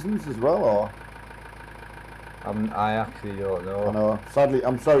seasons as well, or? I actually don't know. I know. Sadly,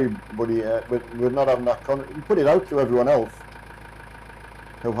 I'm sorry, buddy. We're not having that. We put it out to everyone else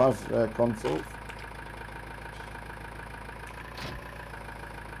who has consoles.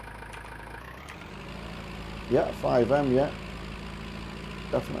 Yeah, 5M, yeah.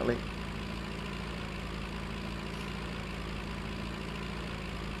 Definitely.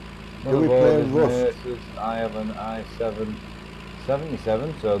 Do we play Rust? I have an i7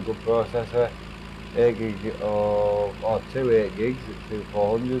 77, so a good processor, 8 gig or 2 8 gigs at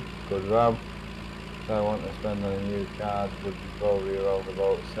 2400, good RAM. If I want to spend on a new card, would be probably around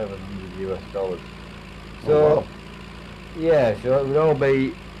about $700 US. So, oh, wow. yeah, so it would all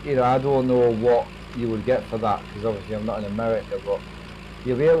be, you know, I don't know what you would get for that, because obviously I'm not in America, but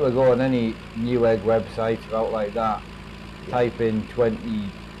you'll be able to go on any Newegg website about like that, type in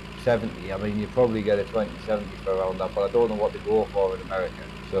 2070, I mean you probably get a 2070 for around that, but I don't know what they go for in America.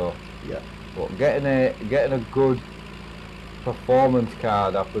 So yeah, but getting a good performance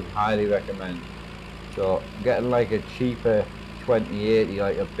card I would highly recommend. So getting like a cheaper 2080,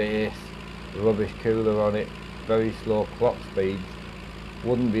 like a base, rubbish cooler on it, very slow clock speeds,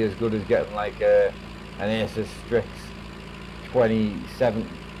 wouldn't be as good as getting like an Asus Strix 2070,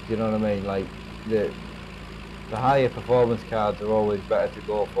 you know what I mean? Like the higher performance cards are always better to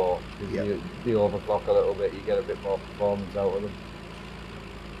go for, because they overclock a little bit, you get a bit more performance out of them.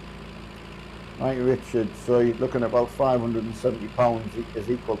 Right, Richard, so you're looking at about £570 is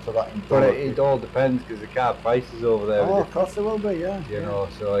equal to that in But dollars. it all depends, because the card prices over there. Oh, of course it will be, yeah. You know,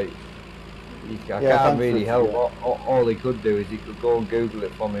 so I can't really help. All he could do is he could go and Google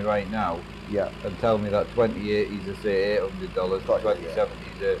it for me right now. Yeah. And tell me that 2080s are say $800, and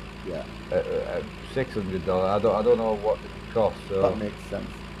 2070s are $600. I don't know what it would cost. So that makes sense.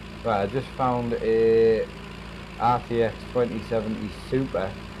 Right, I just found a RTX 2070 Super,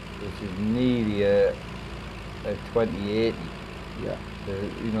 which is nearly a 2080. Yeah.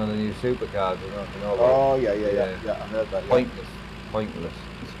 You know the new Super cards. I don't know if you know about. Oh yeah, I heard that. Yeah. Pointless.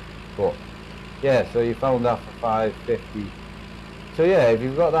 But yeah, so you found that for $550. So yeah, if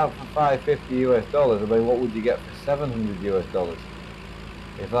you've got that for $550 US, I mean, what would you get for $700 US?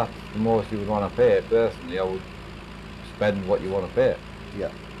 If that's the most you would want to pay, personally, I would spend what you want to pay.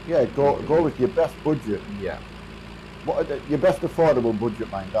 Yeah, go with your best budget. Yeah. What your best affordable budget,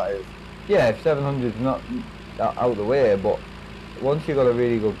 mind, that is. Yeah, if 700 is not out of the way, but once you've got a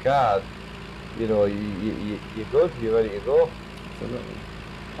really good card, you know, you're good, you're ready to go. Absolutely.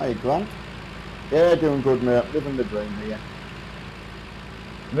 Hi, Grant. Yeah, doing good, mate. Living the dream here.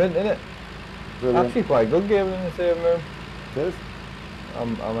 Mint, innit? Brilliant. Actually quite good gaming in the same room. It is.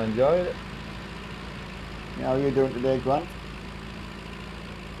 I'm enjoying it. Yeah, how are you doing today, Grant?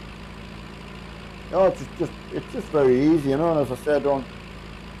 Oh, it's just very easy, you know. And as I said, I'm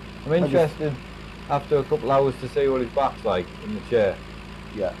interested after a couple hours to see what his back's like in the chair.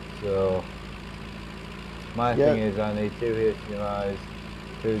 Yeah. So my thing is, I need 2 HDMIs,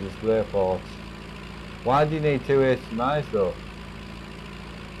 2 display ports. Why do you need 2 HDMIs though?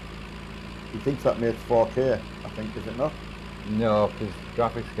 He thinks that makes 4K, I think, is it not? No, because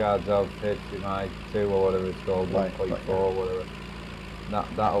graphics cards have HDMI 2 or whatever it's called, 1.4 or whatever.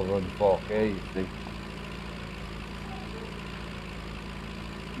 That'll run 4K, you see.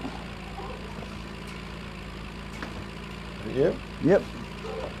 at you. Yep.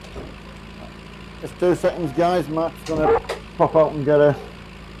 Just 2 seconds, guys. Matt's gonna pop out and get a.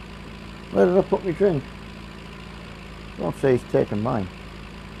 Where did I put my drink? Don't say he's taking mine.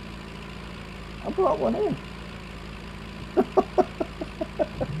 I brought one in.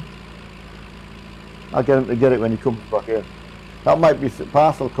 I'll get him to get it when he comes back in. That might be a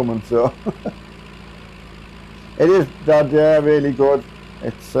parcel coming, so. It is, Dad, yeah, really good.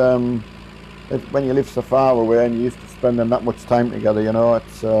 It's when you live so far away and you're used to spending that much time together, you know,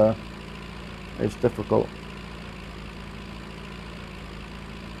 it's difficult.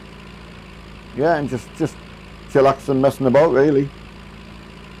 Yeah, and just chillaxing, messing about, really.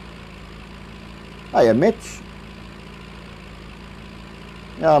 Hiya, Mitch.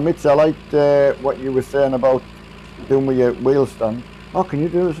 Yeah, Mitch, I liked what you were saying about doing with your wheel stand. Oh, can you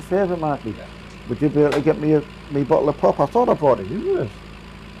do us a favour, Marky? Yeah. Would you be able to get me me bottle of pop? I thought I brought it. You was.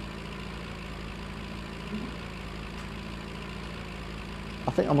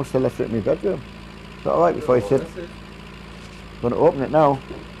 I think I must have left it in my bedroom. Is that alright before I sit? Going to open it now.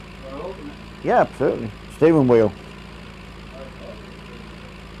 Open it? Yeah, absolutely. Steering wheel.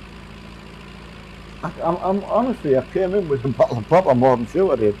 I'm honestly, I came in with a bottle of pop. I'm more than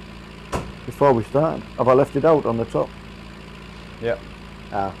sure I did before we started. Have I left it out on the top? Yeah.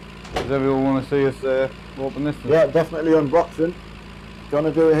 Ah. Does everyone want to see us open this? Yeah, definitely unboxing. Do you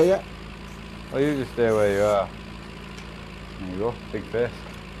want to do it here? Oh, you just stay where you are. There you go, big face.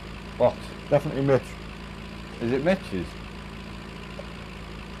 Box. Definitely Mitch. Is it Mitch's?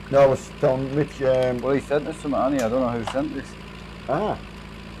 No, I was telling Mitch. Well, he sent us something, hasn't he? I don't know who sent this. Ah.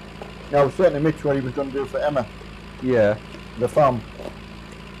 No, I was saying to Mitch what he was going to do for Emma. Yeah. The farm.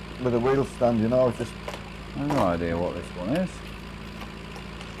 With a wheel stand, you know, just. I have no idea what this one is.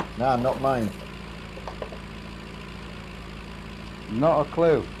 Nah, not mine. Not a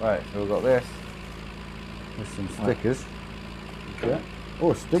clue. Right, so we've got this. With some stickers. Okay.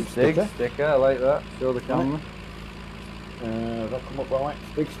 Oh, sticker. Sticker, I like that. Show the camera. That come up alright.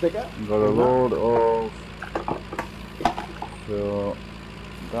 Big sticker. We've got a load of. So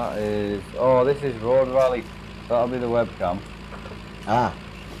that is. Oh, this is Road Rally. That'll be the webcam. Ah.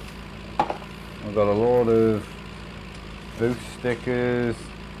 We've got a load of boost stickers.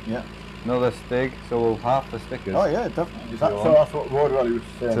 Yeah. Another stick, so we'll half the stickers. Oh yeah, definitely. That's what Road Rally was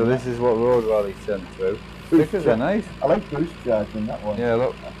saying. So this is what Road Rally sent through. Stickers are nice. I like boost charge in that one. Yeah,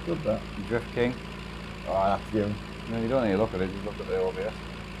 look. That's good, that. Drift King. Oh, that's you. No, you don't need to look at it, just look at the OBS.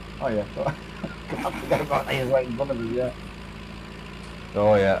 Oh yeah. Can't forget about these right in front of us, yeah.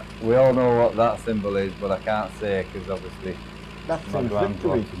 Oh yeah, we all know what that symbol is, but I can't say because obviously That's my in grand's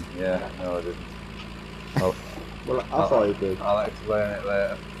victory. watching. Yeah, no I didn't. Oh, Well, I thought you did. I'll explain it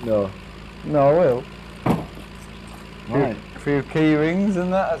later. No. No, I will. Right. A few key rings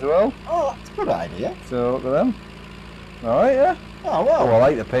and that as well. Oh, that's a good idea. So look at them. Alright, yeah? Oh, well. Oh, I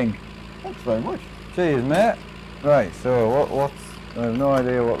like the pink. Thanks very much. Cheers, mate. Right, so what's... I have no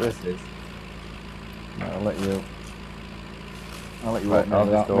idea what this is. I'll let you Right, open I'll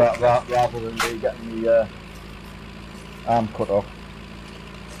it just rather than me getting the arm cut off.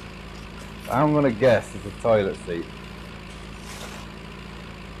 I'm going to guess it's a toilet seat.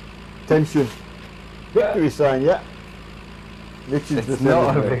 Tension. Victory sign, yeah. Which is It's the not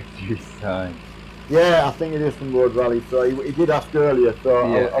a celebrate. victory sign. Yeah, I think it is from Road Rally. So he did ask earlier, so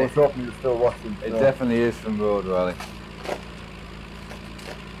Yeah, I was hoping you were still watching. It so. definitely is from Road Rally.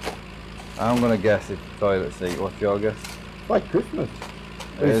 I'm going to guess it's a toilet seat. What's your guess? It's like Christmas.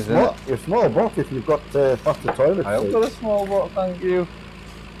 It is, isn't it? You're small box if you've got faster toilet I have seat. got a small box, thank you.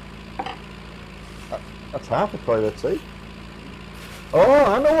 That's half a toilet seat. Oh,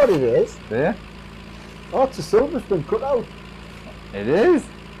 I know what it is. There? Oh, it's a Silverstone cut out. It is?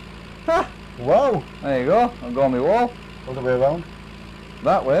 Ha! Wow. There you go. I'll go on my wall. Other way around.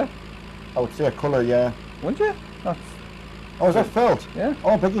 That way. I would say a colour, yeah. Wouldn't you? That's, Oh, is that felt? yeah.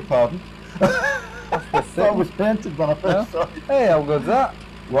 Oh, beg your pardon. That's the I thought it was painted when I first saw it. Hey, how good's that?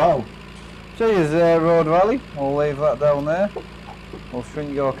 Wow. Cheers, Road Rally. We'll leave that down there. We'll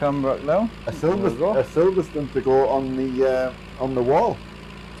shrink your camera back down. A Silverstone to go on the wall.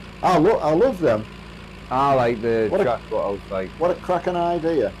 I love them. I like the What a- track cutouts. Like, What a cracking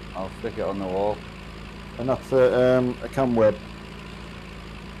idea. I'll stick it on the wall. And that's a cam web.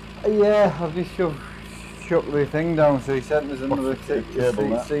 Yeah, I've just shook the thing down, so he sent us another cable,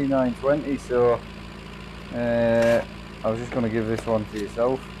 that? C920, so I was just going to give this one to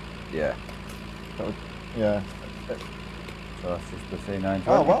yourself. Yeah, Yeah. so that's just the C920.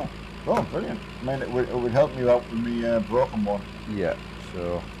 Oh, wow. Oh, brilliant. I mean, it would help me out with me broken one. Yeah,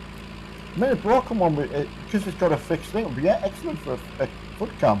 so... I mean, a broken one, because it's got a fixed thing, it would be excellent for a foot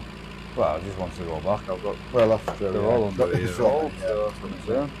cam. Well, I just want to go back. I've got. Well, that's true. They're Yeah. all under a year So, old, yeah. so that's what I'm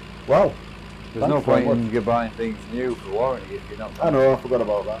saying. Well, There's no thanks very point in much. you buying things new for warranty if you're not. I know, I forgot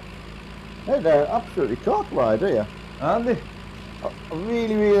about that. Hey, they're absolutely cork wide, here. Aren't they? I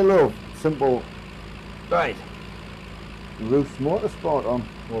really, really love simple Right. Roof's Motorsport on.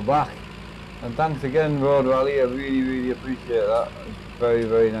 We're back. And thanks again, Road Rally. I really, really appreciate that. It's very,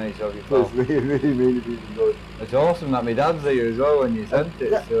 very nice of you, It pal. was really, really, really, really good. It's awesome that my dad's here as well when you sent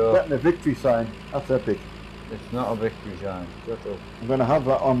it. So Getting a victory sign, that's epic. it's not a victory sign. Shut up. I'm going to have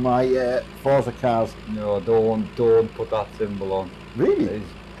that on my Forza cars. No, don't put that symbol on. Really? It's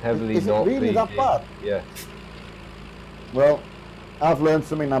heavily Is it not really PG. that bad? Yeah. Well, I've learned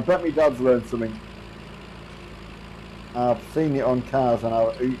something. I bet my dad's learned something. I've seen it on cars and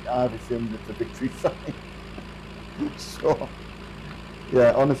I've assumed it's a victory sign. So,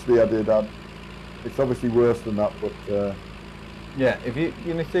 yeah, honestly I did. It's obviously worse than that, but Yeah, if you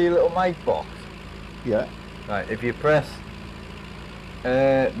see your little mic box. yeah. Right, if you press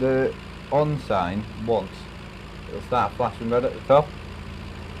the on sign once, it'll start flashing red at the top.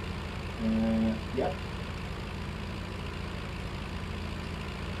 Yeah.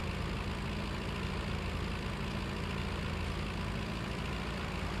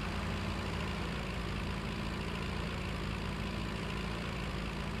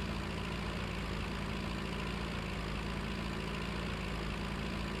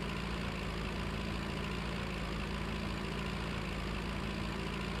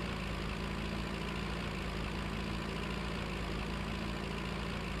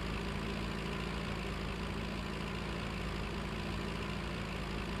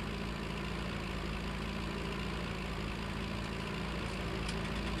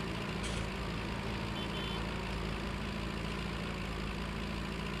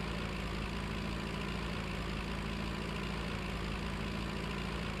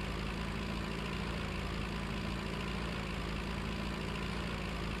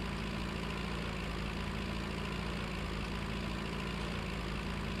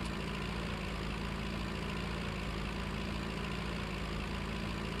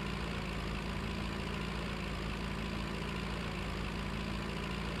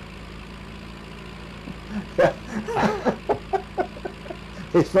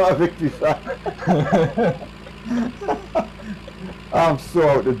 It's not a victory sign. I'm so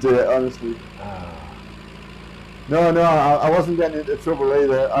out of date, honestly. No, I wasn't getting into trouble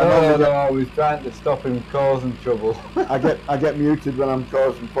either. I was trying to stop him causing trouble. I get muted when I'm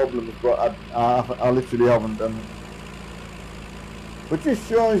causing problems, but I literally haven't done. But just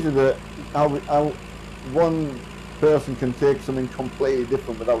shows you that how one person can take something completely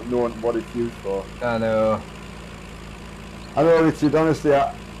different without knowing what it's used for. I know. I know, Richard. Honestly,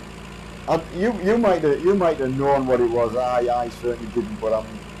 you might have known what it was. I certainly didn't, but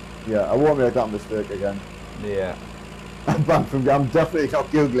I won't make that mistake again. Yeah. I'm definitely not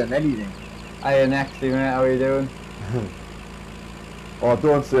googling anything. Hiya, Nexty, mate. How are you doing? Oh,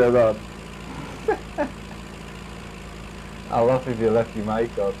 don't say that. I'll laugh if you left your mic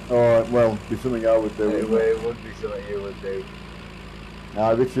on. Oh, well, be something I would do. It would be something you would do.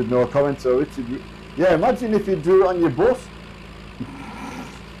 Richard, no comment. So Richard, yeah, imagine if you drew it on your bus.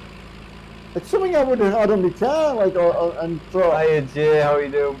 It's something I would have had on my car, like, and thought. Hiya, Jay. How are you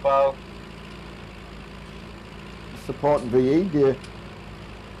doing, pal? Supporting VE gear.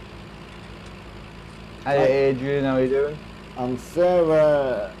 Hiya, Adrian. How are you doing? And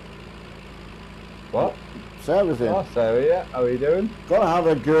Sarah. What? Sarah's in. Oh, Sarah, yeah. How are you doing? Gotta have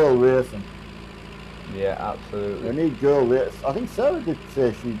a girl racing. Yeah, absolutely. We need girl racing. I think Sarah did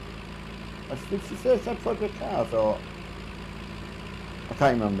say did she say she had project cars or? I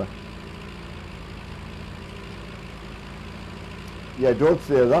can't remember. Yeah, don't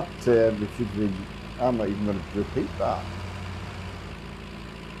say that, Richard. I'm not even going to repeat that.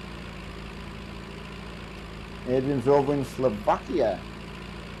 Adrian's over in Slovakia.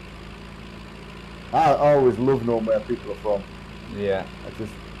 I always love knowing where people are from. Yeah. I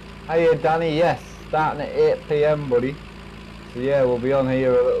just. Hiya, Danny. Yes, starting at 8 PM, buddy. So yeah, we'll be on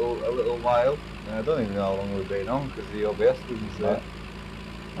here a little while. I don't even know how long we've been on because the OBS doesn't say.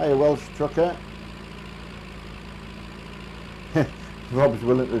 Hiya, Welsh trucker. Rob's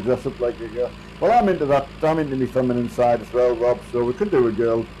willing to dress up like a girl. Well, I'm into that. I'm into my feminine side as well, Rob. So we could do a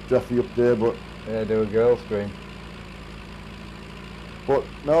girl dressy up there, but Yeah, do a girl stream.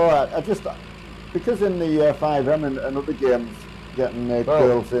 no, I just because in the 5M and other games, getting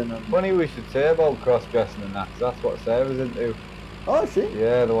girls in. And, Funny we should say about cross-dressing and that, 'cause that's what Sarah's into. oh, is she?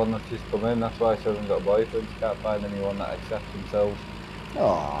 Yeah, the one that's just come in. That's why she hasn't got a boyfriend. She can't find anyone that accepts themselves.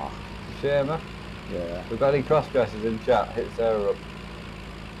 Oh, It's a shame, huh? yeah. If we've got any cross-dressers in chat, hit Sarah up.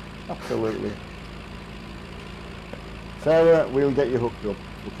 Absolutely. Sarah, we'll get you hooked up.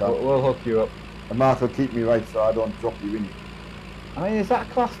 We'll hook you up. And Mark will keep me right so I don't drop you in it. I mean, is that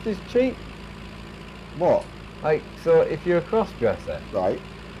classed as cheap? What? Like, so if you're a cross-dresser, Right.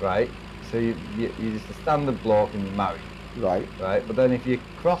 so you're just a standard bloke and you're married, Right. but then if you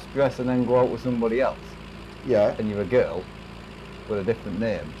cross-dress and then go out with somebody else, Yeah. and you're a girl with a different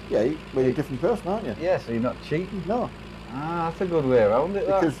name, Yeah, well, you're a different person, aren't you? yeah, so you're not cheating. No. Ah, that's a good way around it.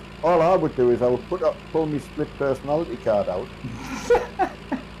 Because all I would do is I would pull my split personality card out.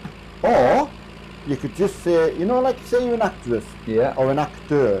 Or you could just say, you know, like say you're an actress. Yeah. Or an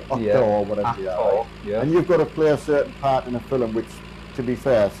actor, or whatever you are. Right? Yeah. And you've got to play a certain part in a film, which, to be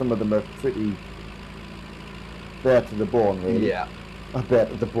fair, some of them are pretty bare to the bone, really. Yeah. Bare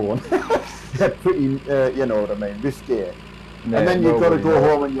to the bone. They're pretty, you know what I mean, risky. No, and then you've got to go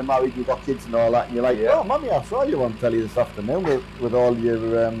home and you're married, you've got kids and all that, and you're like, yeah. oh, mummy, I saw you on telly this afternoon with all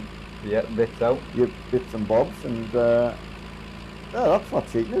your bits out. Your bits and bobs, and yeah, that's not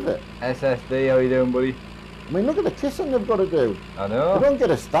cheating, is it? SSD, how you doing, buddy? I mean, look at the kissing they've got to do. I know. They don't get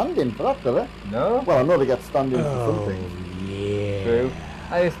a stand-in for that, do they? No. Well, I know they get stand-in for something. Yeah. True.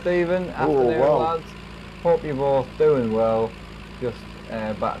 Hey, Stephen. Afternoon, wow. lads. Hope you're both doing well. Just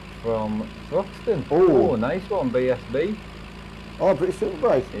back from Thruxton. Oh, nice one, BSB. Oh, British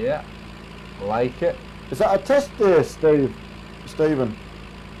Superbike. Yeah. Like it. Is that a test day, Stephen?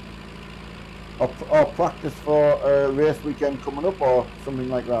 Or practice for a race weekend coming up or something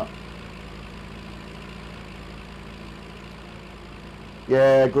like that?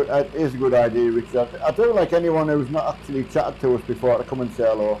 Yeah, good. It is a good idea, Richard. I do like anyone who's not actually chatted to us before to come and say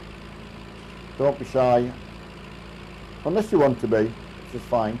hello. Don't be shy. Unless you want to be, which is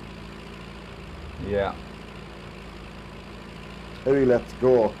fine. Yeah. Hurry, let's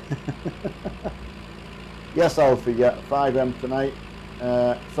go. Yes, Alfie, yeah, 5M tonight.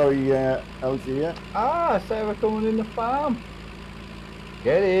 Sorry, LG, yeah. Ah, Sarah coming in the farm.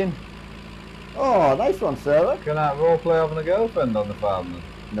 Get in. Oh, nice one, Sarah. Can I roleplay having a girlfriend on the farm then?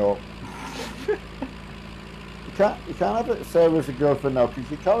 No. You can't have it, Sarah as a girlfriend now because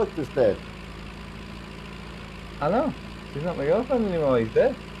your character's dead. I know. She's not my girlfriend anymore, he's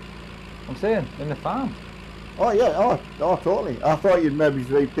dead. I'm saying, in the farm. Oh, yeah, oh, totally. I thought you'd maybe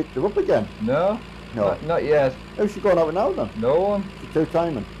picked her up again. No. No. Not yet. How's she going out now then? No one. She's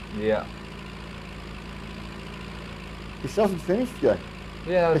two-timing. Yeah. She hasn't finished yet.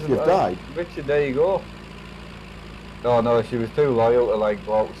 Yeah. If you've died. Richard, there you go. Oh no, she was too loyal to like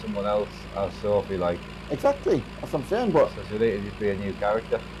go out with someone else, as Sophie like. Exactly. That's what I'm saying, but... So she needed to just be a new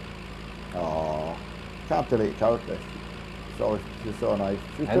character. Oh, can't delete character. She's so nice.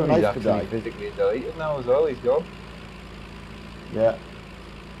 She's too Henry's nice to actually die. physically deleted now as well, he's gone. Yeah.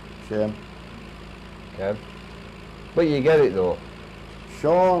 Shame. Okay. But you get it though.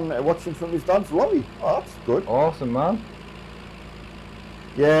 Sean watching from his dad's lorry. Oh, that's good. Awesome, man.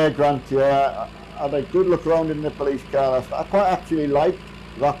 Yeah, Grant, yeah. I had a good look around in the police car. I quite actually liked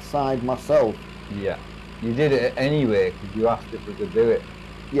that side myself. Yeah. You did it anyway because you asked if we could do it.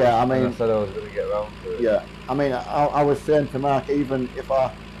 Yeah, I mean... And I said I was going to get around to it. Yeah, I mean, I was saying to Mark, even if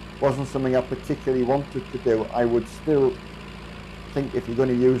I wasn't something I particularly wanted to do, I would still think if you're going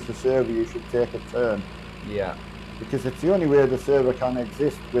to use the server, you should take a turn. Yeah. Because it's the only way the server can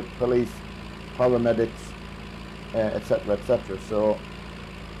exist with police, paramedics, etc., etc. So,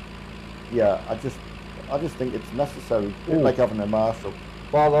 yeah, I just think it's necessary. It's like having a marshal.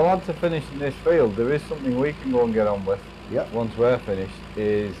 While the lads are finishing this field, there is something we can go and get on with. Yeah. Once we're finished,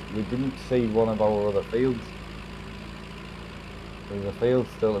 is we didn't see one of our other fields. There's a field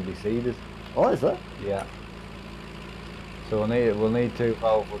still to be seeded. Oh, is there? Yeah. So we'll need 2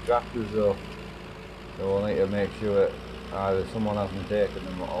 powerful tractors though. So we'll need to make sure that either someone hasn't taken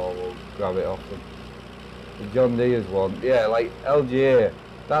them or we'll grab it off them. The John Deere's one, yeah, like LGA.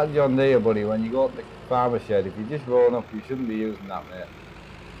 That John Deere, buddy, when you go to the farmer shed, if you just roll up, you shouldn't be using that, mate.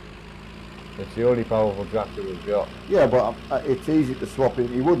 It's the only powerful tractor we've got. Yeah, but it's easy to swap in.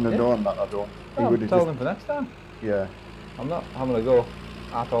 He wouldn't have known that, I don't. He would I'm have telling just... him for next time. Yeah. I'm not having a go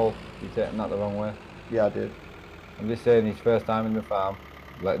at all. You're taking that the wrong way. Yeah, I did. I'm just saying his first time in the farm,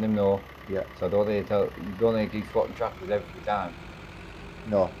 letting him know. Yeah. So I don't need to you don't need to keep swapping tractors every time.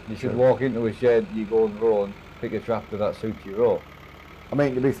 No. You should walk into a shed, you go on the road, pick a tractor that suits your road. I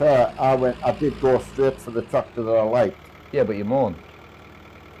mean, to be fair, I did go straight for the tractor that I liked. Yeah, but you moan.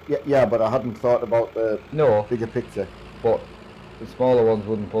 Yeah, but I hadn't thought about the bigger picture. But the smaller ones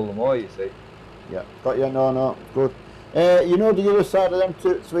wouldn't pull them away, you see. Yeah, got you. No, good. You know the other side of them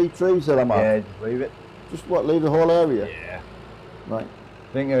 3 trees that I'm at? Yeah, just leave it. Just what, leave the whole area? Yeah. Right.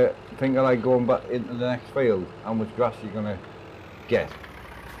 Think of like going back into the next field, how much grass you're gonna get.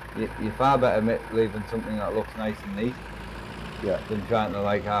 You're far better leaving something that looks nice and neat. Yeah. Than trying to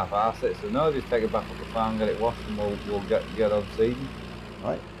like half-arse it. So no, just take it back up the farm, get it washed, and we'll get on seeding.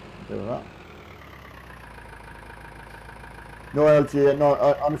 Right, do that. No LG, no,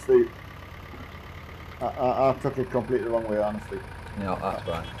 honestly, I took it completely the wrong way, honestly. No, that's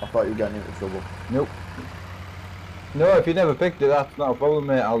fine. I thought you were getting into trouble. Nope. No, if you never picked it, that's not a problem,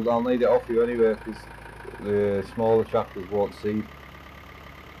 mate. I'll need it off you anyway, because the smaller tractors won't seed.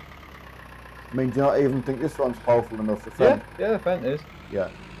 I mean, do you not even think this one's powerful enough for Fent? Yeah, the Fent is. Yeah.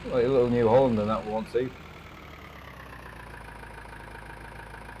 Like a little New Holland and that won't seed.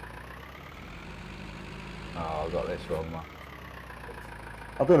 Oh, I got this wrong, man.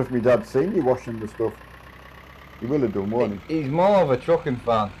 I don't know if my dad's seen you washing the stuff. He will have done, won't he? He's more of a trucking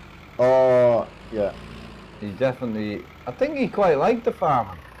fan. Oh, yeah. He's definitely... I think he quite liked the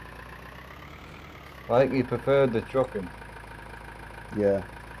farming. I think he preferred the trucking. Yeah.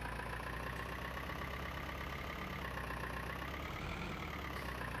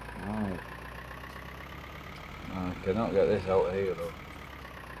 Right. I cannot get this out of here though.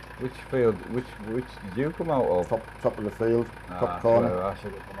 Which field? Which did you come out of? Top of the field, top corner. I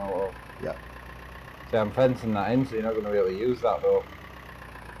should have come out of. Yeah. See, I'm fencing that in, so you're not going to be able to use that though.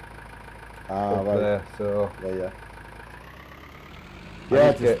 Ah, up right. there, so. Yeah.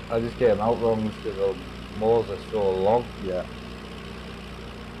 Yeah. I just get them out wrong because the moors are so long. Yeah.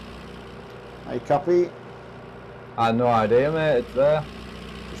 Hey, Cappy. I had no idea, mate. It's there.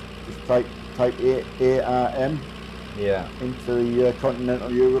 Just type ARM. Yeah. Into the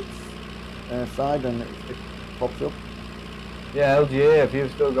continental Europe's side, and it pops up. Yeah, LGA, if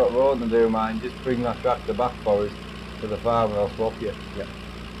you've still got road to do, mine, just bring that tractor back for us to the farm and I'll swap you. Yeah.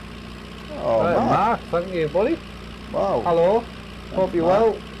 Oh, right, Mark. Mark, thank you, buddy. Wow. Hello. Thanks, Hope you're Mark.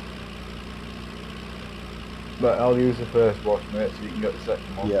 well. But I'll use the first wash, mate, so you can get the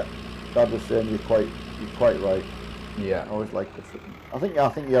second one. Yeah. Dad was saying you're quite right. Yeah. I always like the fitting. I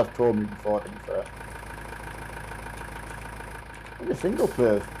think he has told me before, to be fair. I think a single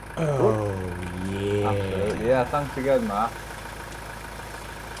players. Oh, yeah. Absolutely. Yeah, thanks again, Mark.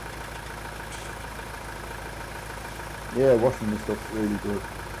 Yeah, washing this stuff's really good.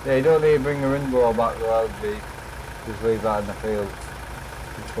 Yeah, you don't need to bring the ringball back to LG. Just leave that in the field.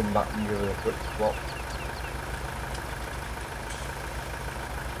 Just come back and give it a quick swap.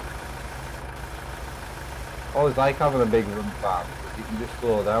 Always like having a big run farm because you can just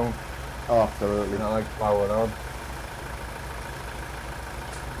slow down. Oh, absolutely. You're not like plowing on.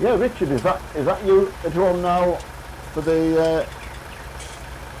 Yeah, Richard, is that you at home now for the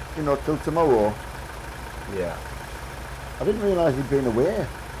till tomorrow? Yeah. I didn't realise he'd been away.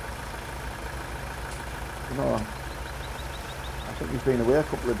 I think he's been away a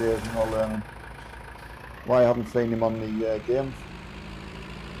couple of days and all. Why I haven't seen him on the games?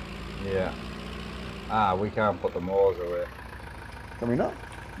 Yeah. Ah, we can't put the moors away. Can we not?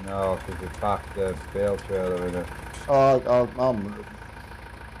 No, because we packed the bale trailer in a I'll move.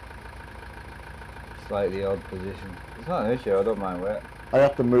 slightly odd position. It's not an issue, I don't mind waiting. I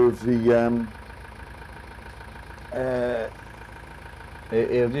have to move the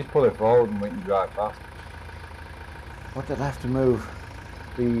He'll just pull it forward and we can drive past. what did I have to move?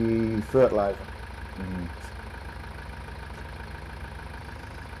 The fertiliser. Mm.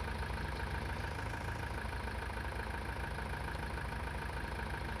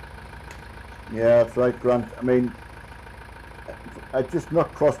 Yeah, that's right, Grant. I mean, it's just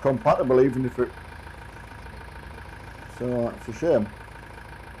not cross-compatible, even if it. So it's a shame.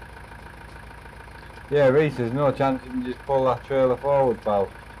 Yeah, Reese, there's no chance you can just pull that trailer forward, pal.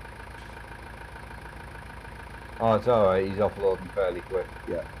 Oh, it's alright, he's offloading fairly quick.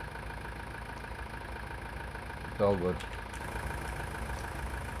 Yeah. It's all good.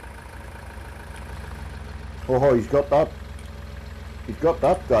 Oh, he's got that. He's got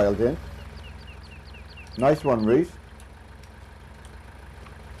that dialed in. Nice one, Reese.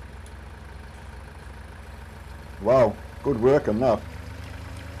 Wow, good work on that.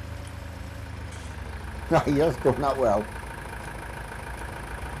 He has done that well.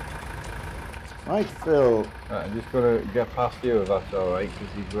 Right, Phil. Right, I'm just going to get past you if that's alright,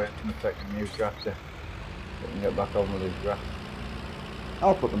 because he's waiting to take a new tractor. So he can get back on with his grass.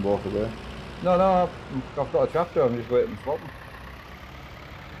 I'll put them both away. No, I've got a tractor, I'm just waiting to swap them.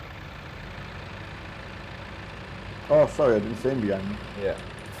 Oh, sorry, I didn't see him behind me. Yeah.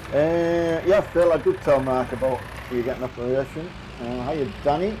 Yeah, Phil, I did tell Mark about you getting operation. Hiya,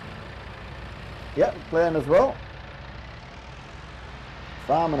 Danny. Yeah, playing as well.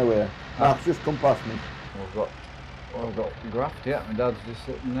 Farming away. Mark's just come past me. We've got graft, yeah, my dad's just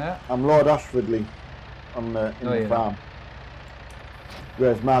sitting there. I'm Lord Ashfordley on in the farm.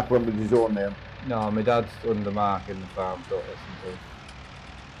 Whereas Mark went with his own name. No, my dad's under Mark in the farm, don't listen to him.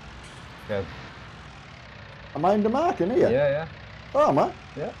 Okay. Am I under Mark in here? Yeah. Oh, am I?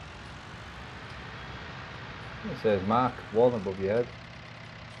 Yeah. It says Mark 1 above your head.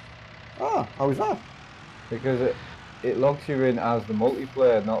 Oh, how is that? Because it logs you in as the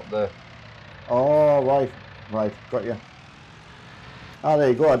multiplayer, not the... Oh, right, got you. Ah, there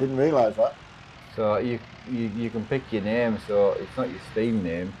you go, I didn't realise that. So you can pick your name, so it's not your Steam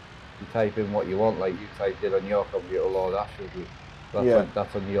name. You type in what you want, like you typed in on your computer, Lord Ashford.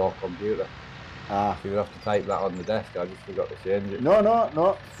 That's on your computer. Ah. So you would have to type that on the desk. I just forgot to change it. No, it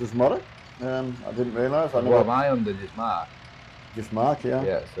doesn't matter. I didn't realise. What am I under? Just Mark? Just Mark, yeah.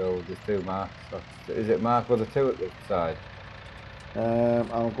 Yeah, so there's 2 Marks. Is it Mark with a 2 at the side?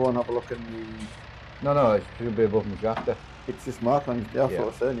 I'll go and have a look in the... No, it should be above my chapter. It's just Mark on the that's what I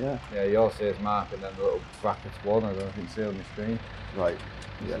was saying, yeah. Yeah, yours says Mark and then the little brackets 1, I don't know if you can see on the screen. Right,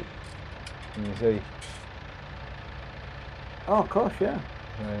 yeah. Can you see? Oh, of course, yeah.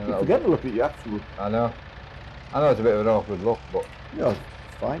 You Yeah, forget to look at your actual... I know it's a bit of an awkward look, but... Yeah,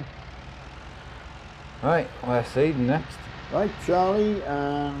 it's fine. Right, we're seeding next. Right, Charlie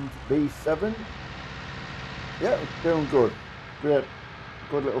and B7. Yeah, it's doing good. Great.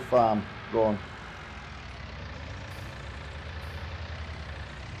 Good little farm going.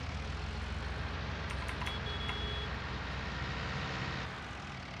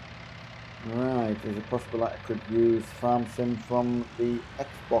 Right, is it possible that I could use Farm Sim from the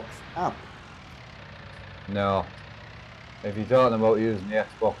Xbox app? No. If you're talking about using the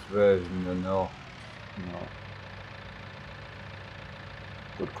Xbox version, then no. No.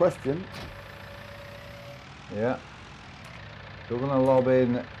 Good question. Yeah. We're going to lob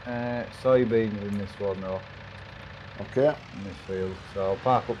in soybeans in this one though. Okay. In this field. So I'll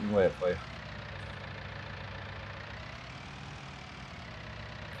park up and wait for you.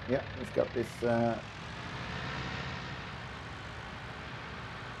 Yeah, we've got this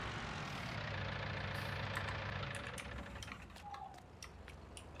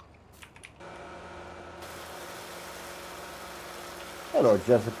hello,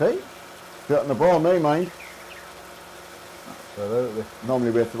 Jessica. Getting the ball, me, mind. Absolutely.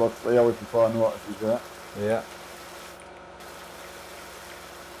 Normally wait about 3 hours before I notice he's there. Yeah.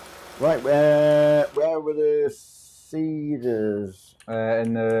 Right, where were the seeders?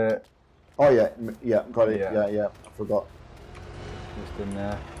 In the... Oh yeah, got it. Yeah. Yeah, I forgot. Just in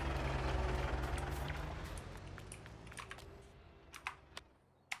there.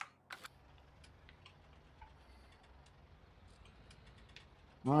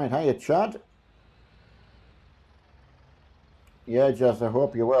 Right, hiya, Chad. Yeah, Jess, I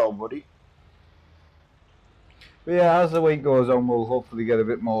hope you're well, buddy. But yeah, as the week goes on, we'll hopefully get a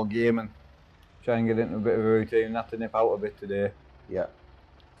bit more gaming. Try and get into a bit of a routine. Have to nip out a bit today. Yeah.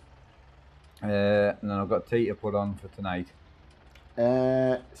 And then I've got tea to put on for tonight.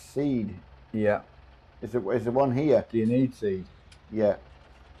 Seed. Yeah. Is there one here? Do you need seed? Yeah.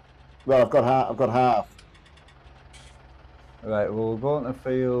 Well, I've got half. Right. Well, we'll go into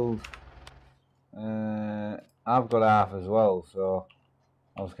field. I've got half as well, so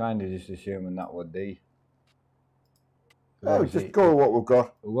I was kind of just assuming that would be. Oh, just go with what we've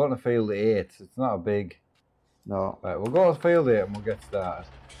got. We're going to field 8. It's not a big. No. Right. We'll go to field 8 and we'll get started.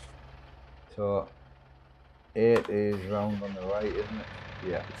 So 8 is round on the right, isn't it?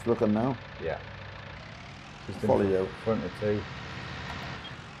 Yeah. It's looking now. Yeah. Just Follow you. Front of 2.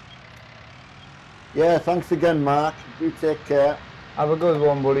 Yeah, thanks again, Mark. You take care. Have a good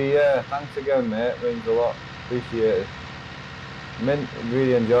one, buddy. Yeah, thanks again, mate. Means a lot. Appreciate it.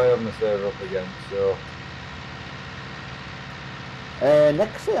 Really enjoy having the server up again. So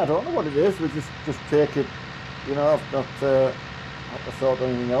next year, I don't know what it is. We just take it. You know, I've not had to sort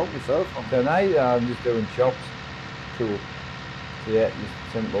anything out myself. tonight I'm just doing chops. Cool. So yeah,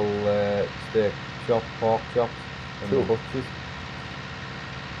 just simple steak chop, pork chops, and Cool. butchers.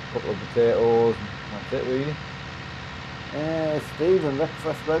 Couple of potatoes, and that's it really. Stephen,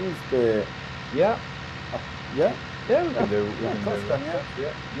 breakfast Wednesday. Yeah. Yeah? Yeah, we can do. We Yeah, can of course do can, that.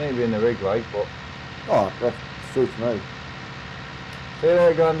 Yeah. Need to be in the rig, right? But Oh, that suits me. see you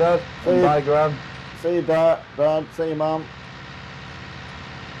later, Grandad. See you. Bye, Gran. See you, Dad. See you, Mum.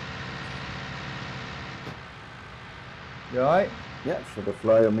 You alright? Yeah, should have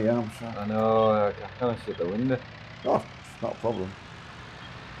fly on my arm, so. I know. I can't shut the window. Oh, it's not a problem.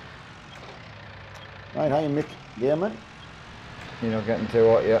 Right, hi, Mick Gammon. You're not getting too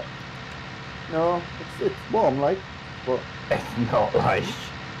hot yet. No, it's warm, like, but It's not like.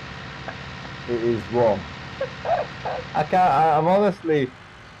 it is warm. I'm honestly,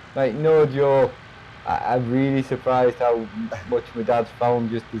 like, no joke. I'm really surprised how much my dad's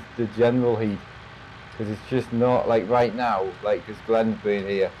found just the general heat. Because it's just not like right now, like because Glenn's been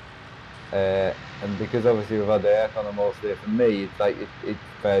here. And because obviously we've had the aircon on most day, for me it's like it's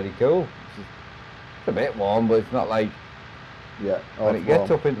fairly cool. It's a bit warm, but it's not like when it gets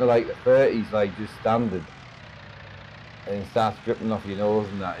up into like the 30s, like just standard, and it starts dripping off your nose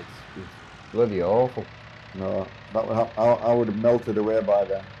and that. It's bloody awful. No, that would I would have melted away by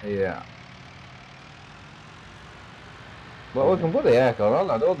then. Yeah. Well, we can put the aircon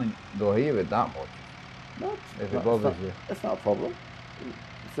on. I don't think they'll hear it that much. No, if it bothers you. It's not a problem.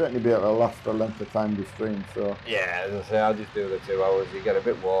 Certainly be able to last a length of time we stream, so. Yeah, as I say, I just do the 2 hours. You get a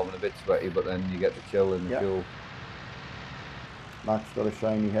bit warm and a bit sweaty, but then you get the chill and the cool. Mark's got a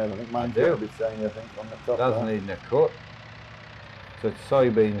shiny head. I think mine's got a bit shiny, I think, on the top. Doesn't need a cut. So it's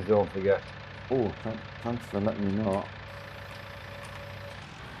soybeans, don't forget. Oh, thanks for letting me know.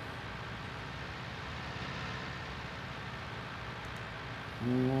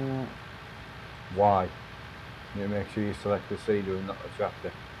 Why? You make sure you select the seeder and not the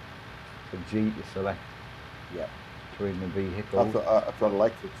tractor. The G to select. Yeah. Between the vehicles. That's what I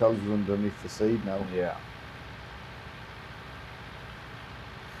like. It tells you underneath the seed now. Yeah.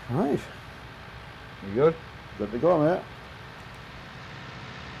 Right. You good? Good to go, mate.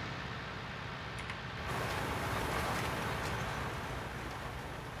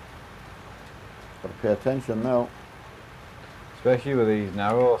 Got to pay attention now. Especially with these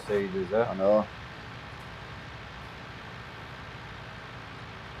narrow seeders, eh? I know.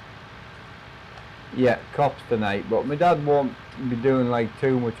 Yeah, cops tonight, but my dad won't be doing like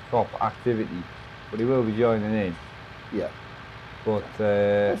too much cop activity, but he will be joining in. Yeah. But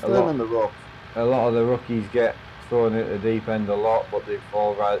a lot of the rookies get thrown into the deep end a lot, but they've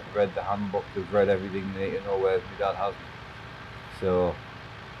all read the handbook, they've read everything they need to know, whereas my dad hasn't. So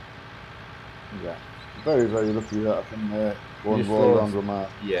yeah, very, very lucky that I can go and roll around with Mark.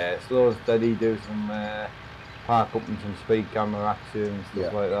 Yeah, slow and steady, do some park up and some speed camera action and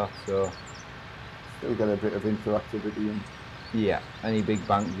stuff like that. So still get a bit of interactivity and yeah, any big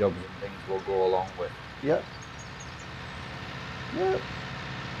bank jobs and things will go along with. Yeah. Yeah.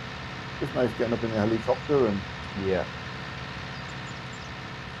 It's nice getting up in the helicopter and yeah.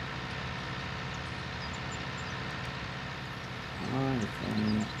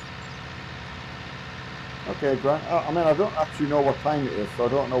 Okay, Grant. I mean, I don't actually know what time it is, so I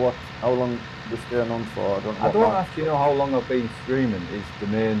don't know how long we're staying on for. I don't actually know how long I've been streaming. Is the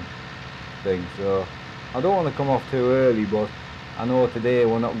main thing. So I don't want to come off too early, but I know today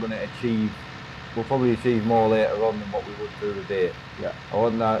we're not going to achieve. We'll probably achieve more later on than what we would through the day. Yeah. I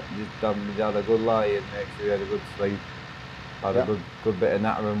want that just had a good lie and make sure you had a good sleep. Had a good bit of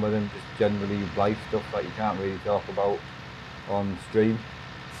nattering with him, just generally life stuff that you can't really talk about on stream.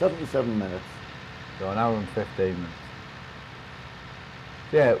 77 minutes. So an hour and 15 minutes.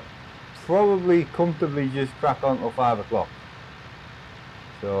 Yeah, probably comfortably just crack on till 5 o'clock.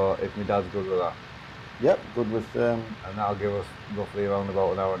 So if my dad's good with that. Yep, good with and that'll give us roughly around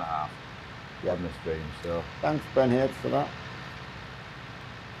about an hour and a half on the stream. So thanks Ben Yates for that.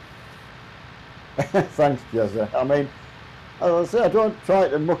 Thanks Jezza. I mean, as I say, I don't try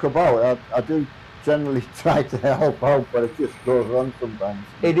to muck about. I do generally try to help out, but it just goes wrong sometimes.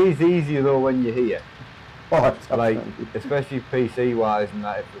 It is easier though when you're here. Oh, like, especially PC wise and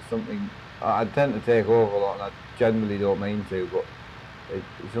that, if there's something, I tend to take over a lot and I generally don't mean to, but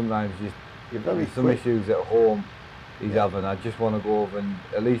sometimes there's some issues at home he's having. I just want to go over and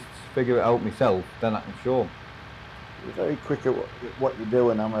at least figure it out myself, then I can show him. You're very quick at what you're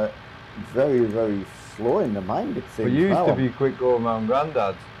doing. I'm very, very slow in the mind, it seems. We used to be quick going around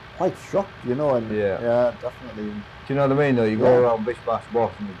Grandad's. Quite shocked, you know, and yeah, definitely. Do you know what I mean though? You go around bish bash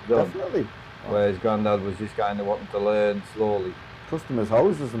bosh and it's done. Definitely. Whereas Grandad was just kind of wanting to learn slowly. Customers'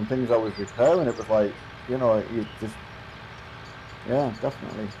 houses and things I was repairing, it was like, you know, you just, yeah,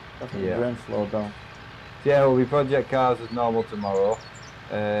 definitely brain slowed down. Yeah, we'll be project cars as normal tomorrow.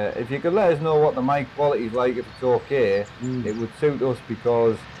 If you could let us know what the mic quality is like, if it's okay, it would suit us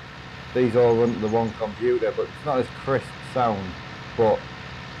because these all run to the one computer, but it's not as crisp sound. But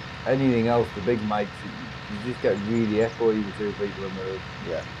anything else, the big mics, you just get really echoey with two people in the room.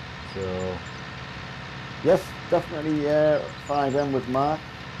 Yeah. So yes, definitely 5M with Mark.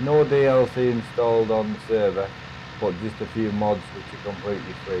 No DLC installed on the server, but just a few mods which are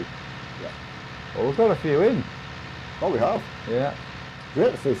completely free. Yeah. Well, we've got a few in. Oh, we have. Yeah.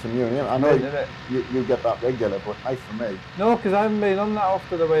 Great to see some new. I know you get that regular, but nice for me. No, because I haven't been on that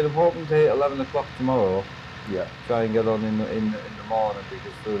often. I'm hoping to hit 11 o'clock tomorrow. Yeah. Try and get on in the morning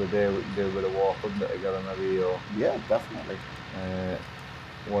because through the day we can do a bit of walk under together maybe, or yeah, definitely.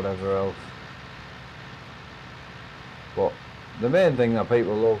 Whatever else. But the main thing that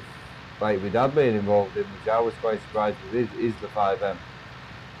people love, like with Dad being involved in, which I was quite surprised with, is the 5M.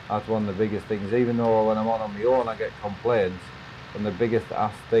 That's one of the biggest things. Even though when I'm on my own I get complaints, one of the biggest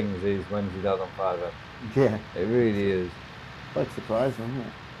asked things is when's your dad on 5M? Yeah. It really is. Quite surprising, isn't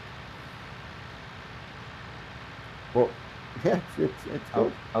it? But yeah, it's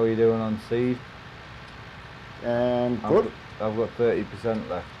good. How are you doing on seed? Good. I've got 30%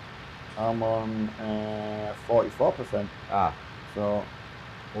 left. I'm on 44%. Ah. So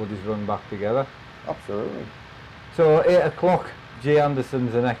We'll just run back together. absolutely. So 8 o'clock, G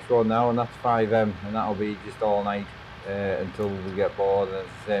Anderson's the next one now, and that's 5M, and that'll be just all night until we get bored. And as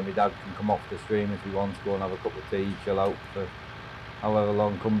I say, my dad can come off the stream if he wants, go and have a cup of tea, chill out for however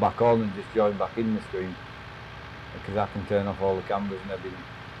long, come back on and just join back in the stream, because I can turn off all the cameras and everything.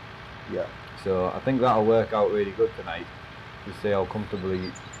 Yeah. So I think that'll work out really good tonight, to see how comfortable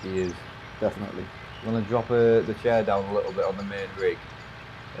he is. Definitely. I'm going to drop the chair down a little bit on the main rig.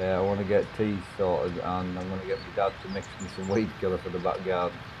 I want to get tea sorted, and I'm going to get my dad to mix me some weed killer for the back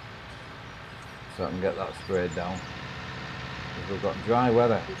garden, so I can get that sprayed down. Because we've got dry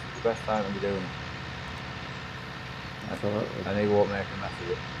weather, which is the best time to be doing it. Absolutely. And he won't make a mess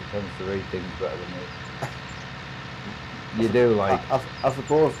of it. He tends to read things better than me. You do, like... I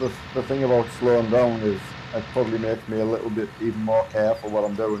suppose the thing about slowing down is it probably makes me a little bit even more careful what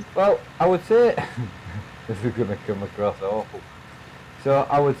I'm doing. Well, I would say... this is going to come across awful. So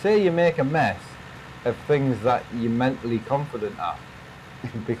I would say you make a mess of things that you're mentally confident at.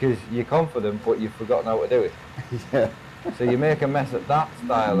 Because you're confident but you've forgotten how to do it. Yeah. So you make a mess at that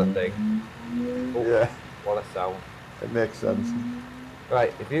style of thing. Oh, Yeah. what a sound. It makes sense.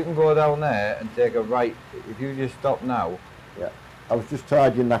 Right, if you can go down there and take a right, if you just stop now. Yeah. I was just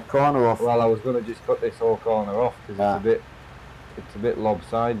tidying that corner off. Well, I was going to just cut this whole corner off because it's a bit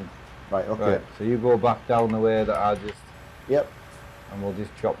lopsided. Right, okay. Right, so you go back down the way that I just... Yep. And we'll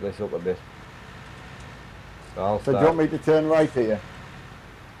just chop this up a bit. So I'll So start. do you want me to turn right here?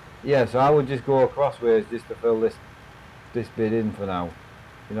 Yeah, so I would just go crossways just to fill this bit in for now.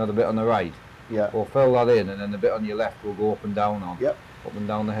 You know, the bit on the right? Yeah. We'll fill that in, and then the bit on your left we'll go up and down on. Yep. Up and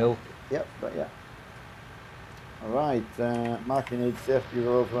down the hill. Yep, but yeah. Alright, Mark, you need safety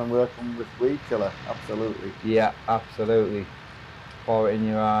rules when working with weed killer. Absolutely. Yeah, absolutely. Pour it in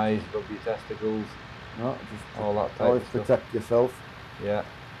your eyes, rub your testicles, No, just all that type always of stuff. protect yourself. Yeah,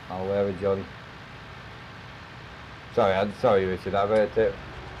 I'll wear a Johnny. Sorry Richard, I've take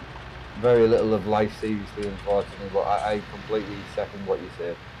very little of life seriously, unfortunately, but I completely second what you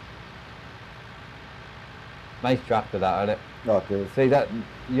said. Nice tractor that, isn't it? No, it is. See that,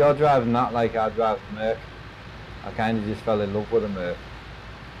 you're driving that like I drive a Merc. I kind of just fell in love with a Merc.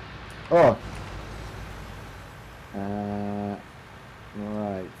 Oh.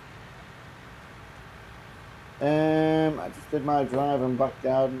 Right. I just did my drive and back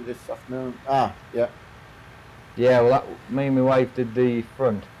garden this afternoon. Ah, yeah. Yeah, well, me and my wife did the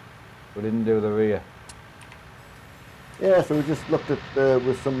front. We didn't do the rear. Yeah, so we just looked at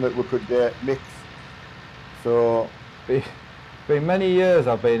with some that we could mix. So It's been many years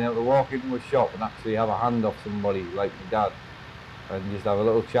I've been able to walk into a shop and actually have a hand off somebody like my dad and just have a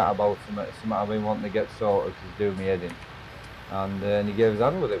little chat about something I've been wanting to get sorted to do me head in. And he gave his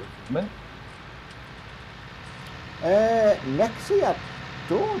hand with it, which is mint. Nexi, I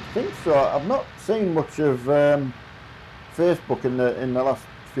don't think so. I've not seen much of Facebook in the last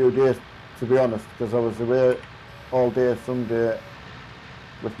few days, to be honest, because I was away all day Sunday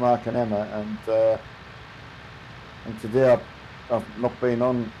with Mark and Emma, and today I've not been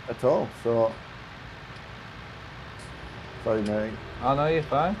on at all. So sorry, Mary. Oh no, you're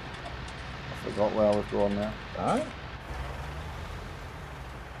fine. I forgot where I was going there. Alright.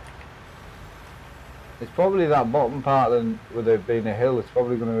 It's probably that bottom part, then with it being a hill, it's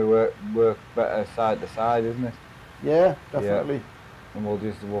probably going to work better side to side, isn't it? Yeah, definitely. Yeah.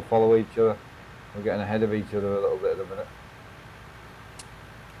 And we'll follow each other. We're getting ahead of each other a little bit at the minute.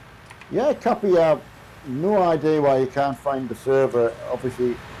 Yeah, Cappy, I have no idea why you can't find the server.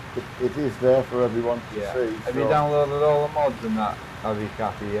 Obviously, it is there for everyone to see. Have you downloaded all the mods and that? Have you,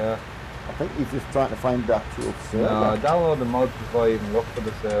 Cappy? Yeah. I think he's just trying to find the actual server. No, download the mods before you even look for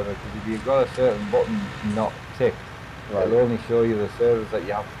the server, because if you've got a certain button not ticked, Right. it'll only show you the servers that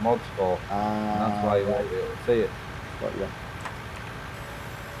you have mods for. Ah, And that's why you won't be able to see it. Got you.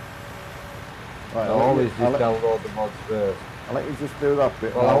 Right, So always just download the mods first. I'll let you just do that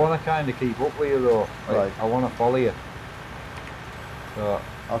bit. Well, I want to kind of keep up with you though. Like, Right. I want to follow you. So,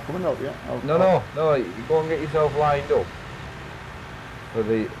 I'll come and help you. no, you go and get yourself lined up for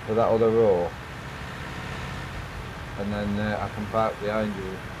that other row, and then I can park behind you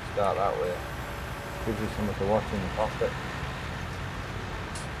and start that way. Gives you something to watch in the cockpit.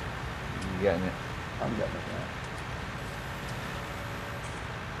 You getting it? I'm getting it now.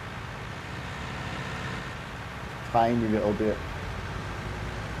 Tiny little bit.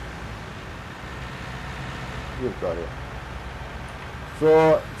 You've got it.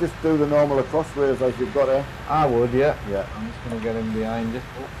 So just do the normal crossways as you've got it. I would, yeah. Yeah. I'm just going to get him behind you.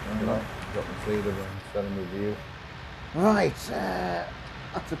 Oh, no. Got my seat of him, setting the view. Right,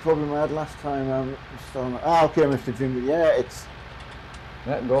 that's the problem I had last time. Okay, Mr. Jimmy. Yeah, it's.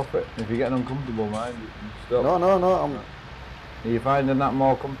 Yeah, go for it. If you're getting uncomfortable, mind, you can stop. No. Are you finding that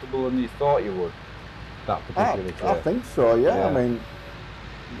more comfortable than you thought you would? That particular chair? I think so. Yeah. I mean,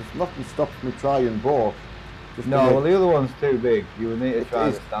 there's nothing stops me trying both. No, well, the other one's too big. You would need to try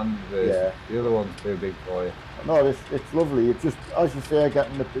the standard version. Yeah. The other one's too big for you. No, it's lovely. It's just, as you say,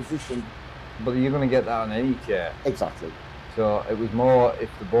 getting the position. But you're going to get that on any chair. Exactly. So it was more if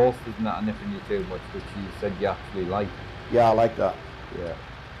the bolster's not nipping you too much, which you said you actually like. Yeah, I like that. Yeah.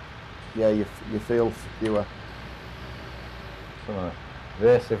 Yeah, you feel secure. Some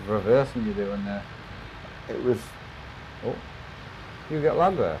evasive reversing you're doing there. It was. Oh, you get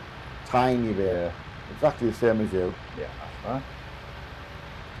lag there. Tiny bit. Yeah. Exactly the same as you. Yeah, that's fine.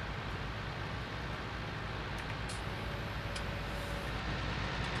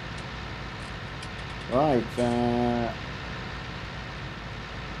 Right.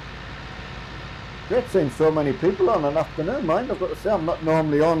 Great seeing so many people on an afternoon, mind. I've got to say, I'm not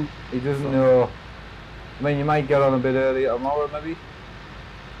normally on. He doesn't know. I mean, you might get on a bit earlier tomorrow, maybe.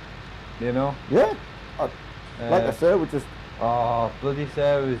 You know? Yeah. Like I say, we just. Oh, bloody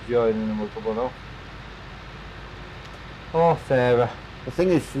Sarah's joining and we're coming up. Oh, Sarah. The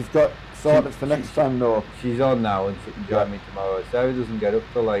thing is, she's got sorted for next time, though. She's on now and she can join me tomorrow. Sarah doesn't get up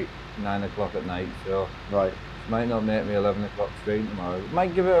till like 9 o'clock at night, so. Right. She might not make me 11 o'clock stream tomorrow. It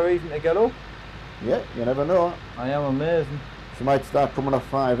might give her a reason to get up. Yeah, you never know. I am amazing. She might start coming off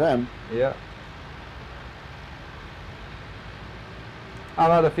 5M. Yeah.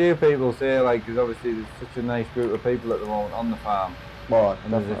 I've had a few people say, like, because obviously there's such a nice group of people at the moment on the farm. Well,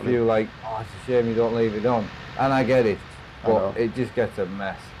 and there's a few like, oh, it's a shame you don't leave it on. And I get it, but it just gets a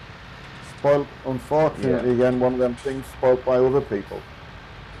mess. Spoilt, unfortunately, again, one of them things spoilt by other people.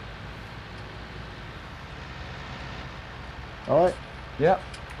 Alright? Yeah,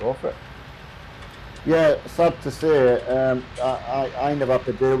 go for it. Yeah, sad to say, I never had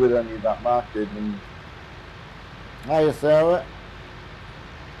to deal with any of that, Mark did. And hiya, Sarah.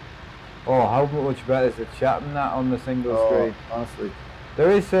 Oh, how much better is the chat than that on the single screen? Honestly. There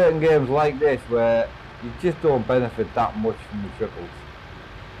is certain games like this where you just don't benefit that much from the triples.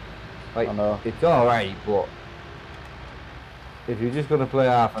 Like, I know. It's alright, but if you're just going to play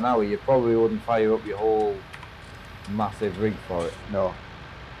half an hour, you probably wouldn't fire up your whole massive rig for it. No.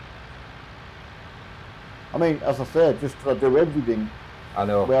 I mean, as I said, just to do everything I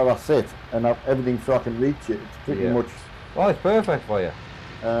know. where I sit and have everything so I can reach it, it's pretty much. Well, it's perfect for you.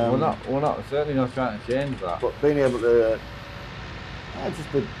 We're not certainly not trying to change that. But being able to, I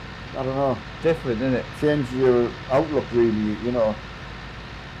don't know. Different, isn't it? Change your outlook, really. You know.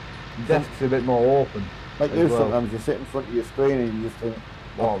 The desk's a bit more open. Like you, sometimes you sit in front of your screen and you just think,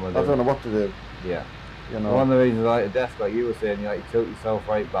 what am I doing? I don't know what to do. Yeah. You know. One of the reasons I like a desk, like you were saying, you like to tilt yourself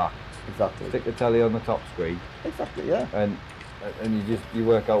right back. Exactly. Stick the telly on the top screen. Exactly, yeah. And you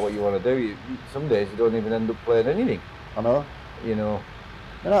work out what you want to do. Some days you don't even end up playing anything. I know. You know.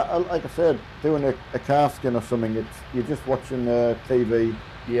 And like I said, doing a car skin or something, you're just watching TV.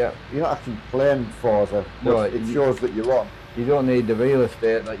 Yeah. You're not actually playing Forza. No, it shows that you're on. You don't need the real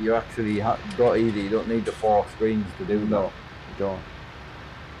estate that you actually got either. You don't need the 4 screens to do that. No, you don't.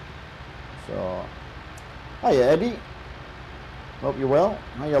 So, hiya Eddie. Hope you're well.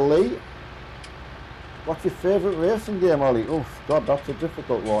 Hiya Lee. What's your favourite racing game, Ollie? Oh God, that's a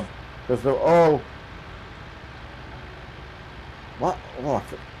difficult one. Because they're all... What?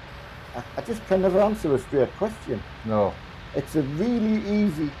 I just can never answer a straight question. No. It's a really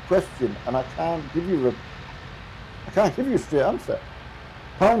easy question, and I can't give you a straight answer.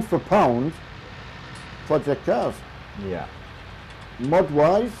 Pound for pound, Project Cars. Yeah.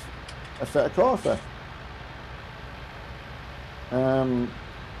 Mod-wise, Assetto Corsa.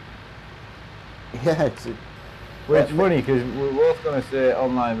 Yeah, it's... Well, it's funny because we're both going to say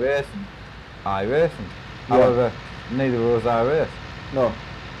online racing, iRacing. Yeah. However, neither of us iRace. No.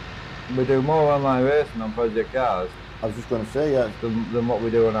 We do more online racing on Project Cars. I was just going to say, yeah. Than what we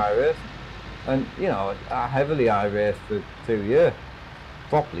do on iRacing. And, you know, I heavily iRaced for 2 years.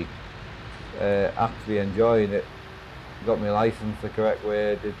 Properly. Actually enjoying it. Got my licence the correct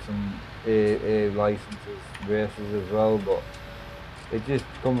way, did some A licences, races as well, but it just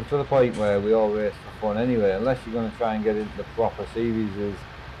comes to the point where we all race for fun anyway, unless you're going to try and get into the proper series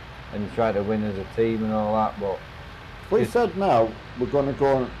and you try to win as a team and all that. But we said now we're going to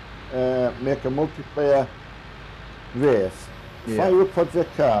go and make a multiplayer race, fire up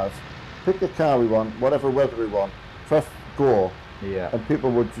project cars, pick the car we want, whatever weather we want, press go, and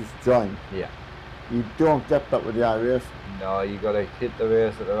people would just join. Yeah. You don't get that with the iRace. No, you got to hit the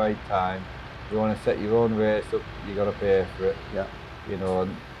race at the right time. You want to set your own race up, you got to pay for it. Yeah. You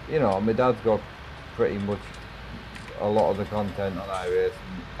know, my dad's got pretty much a lot of the content on iRace,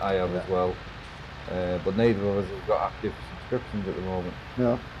 and I have as well. But neither of us have got active subscriptions at the moment.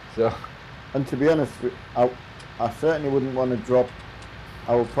 No. So. And to be honest, I certainly wouldn't want to drop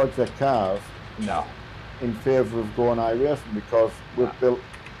our project cars. No. In favour of going iRacing, because we've built,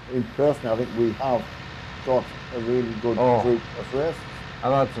 in personally, I think we have got a really good group of races.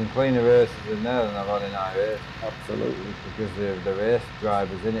 I've had some cleaner races in there than I've had in iRacing. Absolutely. Because the race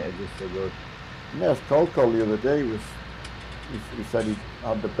drivers in it are just so good. Yes, Call the other day he said he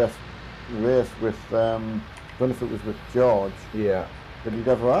had the best race with, I don't know if it was with George. Yeah. That he'd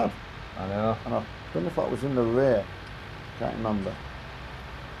ever had. I know. And I don't know if that was in the rear. Can't remember.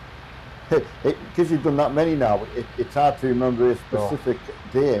 Because you've done that many now, it's hard to remember a specific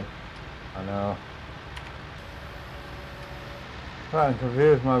day. I know. Right, I'm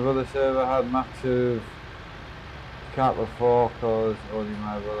confused. My brother server had max of cap of 4 cause only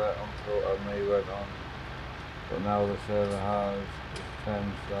my brother until and me went on. But now the server has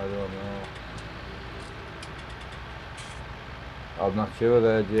 10, so I don't know. I'm not sure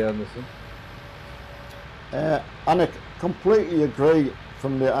there, G. Anderson. And I completely agree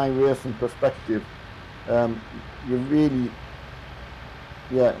from the iRacing perspective. You really,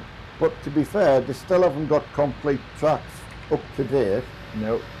 but to be fair, they still haven't got complete tracks up to date.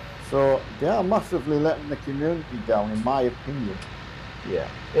 Nope. So they are massively letting the community down, in my opinion. Yeah.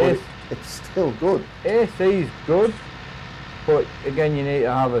 It's still good. AC's good, but again, you need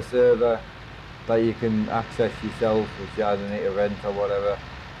to have a server that you can access yourself, which you either need to rent or whatever.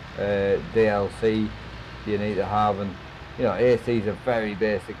 DLC you need to have, and you know, AC is a very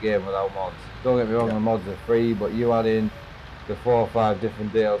basic game without mods. Don't get me wrong, the mods are free, but you add in the 4 or 5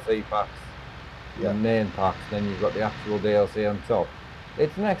 different DLC packs, the main packs, then you've got the actual DLC on top.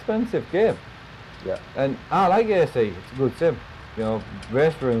 It's an expensive game. Yeah. And I like AC, it's a good sim. You know,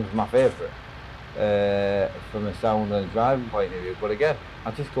 Race Room's my favourite from a sound and driving point of view. But again,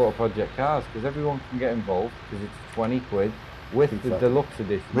 I just go to Project Cars because everyone can get involved because it's 20 quid. With the deluxe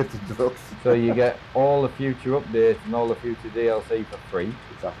edition. With the deluxe. So you get all the future updates and all the future DLC for free.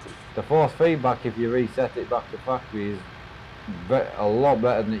 Exactly. The force feedback, if you reset it back to factory, is a lot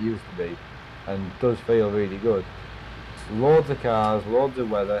better than it used to be, and does feel really good. Loads of cars, loads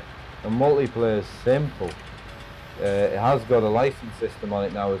of weather, the multiplayer is simple. It has got a license system on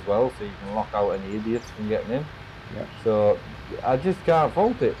it now as well, so you can lock out any idiots from getting in. Yeah. So I just can't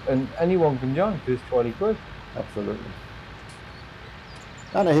fault it, and anyone can join because it's 20 quid. Absolutely.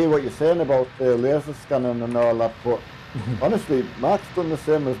 And I hear what you're saying about the laser scanning and all that, but honestly, Mark's done the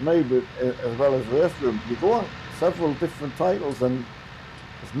same as me, but as well as Race Room. You go on several different titles and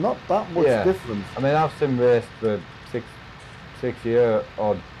it's not that much difference. I mean, I've sim raced for six years,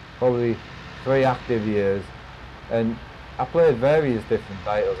 or probably 3 active years, and I played various different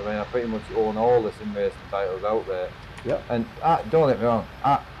titles. I mean, I pretty much own all the sim racing titles out there. Yeah. And don't get me wrong,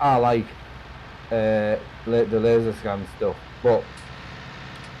 I like the laser scan stuff, but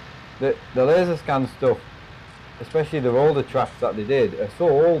the laser scan stuff, especially the older tracks that they did, are so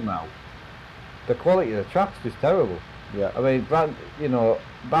old now. The quality of the track's just terrible. Yeah. I mean,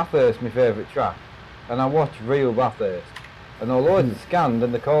 Bathurst's my favourite track, and I watch real Bathurst. And although it's scanned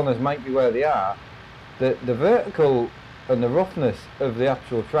and the corners might be where they are, the vertical and the roughness of the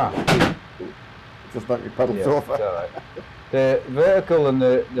actual track. Just like your pedal sofa. Right. The vertical and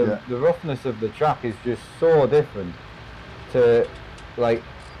the roughness of the track is just so different to like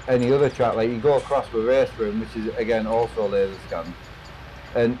any other track. Like you go across with Race Room, which is again also laser scanned,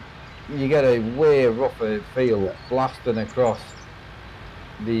 and you get a way rougher feel blasting across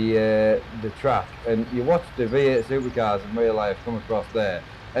the track. And you watch the V8 supercars in real life come across there,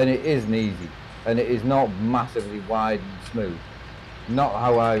 and it isn't easy, and it is not massively wide and smooth. Not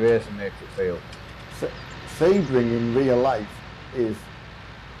how iRacing makes it feel. Sebring in real life is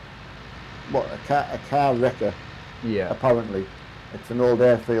what a car wrecker. Yeah. Apparently, it's an old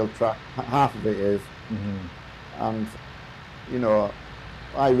airfield track. Half of it is, and you know,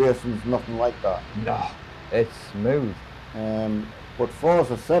 iRacing's nothing like that. No, it's smooth. But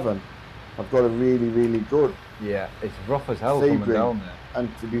Forza 7 have got a really good. Yeah, it's rough as hell coming down there. And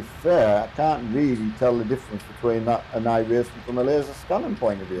to be fair, I can't really tell the difference between that and iRacing from a laser scanning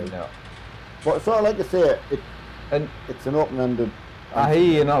point of view. No. But sort of like I say, And it's an open-ended. I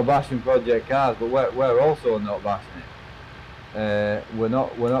hear you're not bashing Project Cars, but we're also not bashing it. We're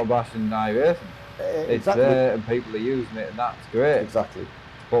not bashing iRacing. It's Exactly. there and people are using it, and that's great. Exactly.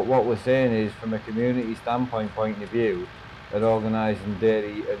 But what we're saying is, from a community standpoint point of view, and organising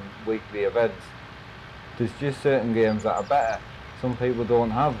daily and weekly events, there's just certain games that are better. Some people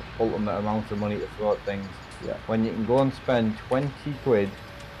don't have ultimate amounts of money to throw at things. Yeah. When you can go and spend 20 quid,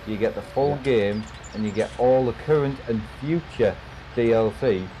 you get the full game and you get all the current and future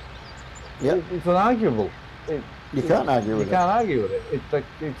DLC. Yeah. It's unarguable. You can't argue with it. You can't argue with it.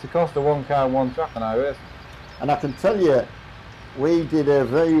 It's the cost of one car and one track on iRacing. And I can tell you, we did a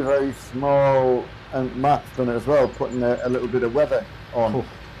very, very small, and Matt's done it as well, putting a little bit of weather on. Oof.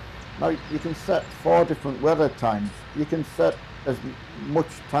 Now, you can set 4 different weather times. You can set as much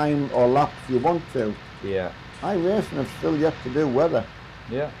time or laps you want to. Yeah. iRacing have still yet to do weather.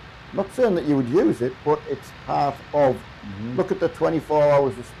 Yeah. Not saying that you would use it, but it's part of. Look at the 24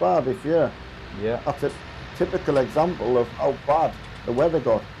 hours of Spa this year. Yeah. That's a typical example of how bad the weather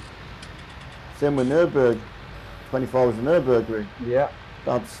got. Same with Nürburgring, 24 hours of Nürburgring. Yeah.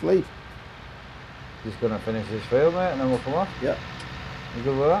 Bad sleet. Just gonna finish this field, mate, and then we'll come off. Yeah. You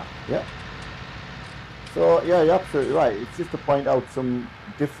good with that? Yeah. So yeah, you're absolutely right. It's just to point out some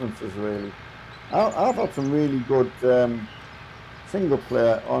differences really. I've had some really good single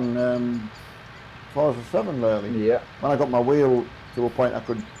player on Forza 7 lately. Yeah. When I got my wheel to a point I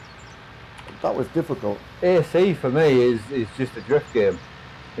could. That was difficult. AC for me is just a drift game.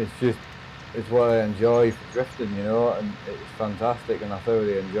 It's what I enjoy for drifting, you know, and it's fantastic, and I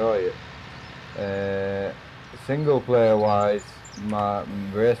thoroughly enjoy it. Single player wise, my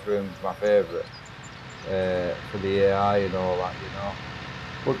race room's my favourite for the AI and all that, you know.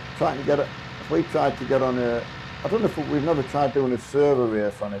 But trying to get it, if we tried to get on a, I don't know if we've never tried doing a server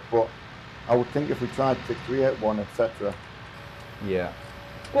race on it, but I would think if we tried to create one, etc. Yeah.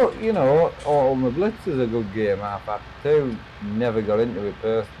 Well, you know, Ultimate Blitz is a good game. Half After 2, never got into it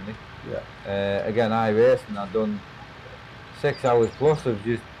personally. Yeah. Again, iRacing, I've done 6 hours plus of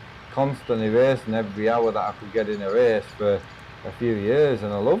just constantly racing every hour that I could get in a race for a few years,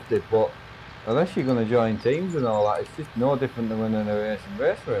 and I loved it. But unless you're going to join teams and all that, it's just no different than winning a race in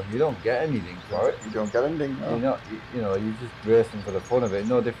race room. You don't get anything for it. You don't get anything. No. You're not, you know, you're just racing for the fun of it.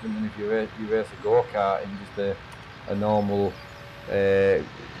 No different than if you race a go-kart in just a normal,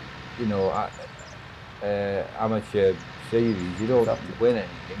 you know, amateur series. You don't win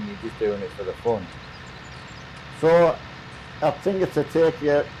anything. You're just doing it for the fun. So I think it's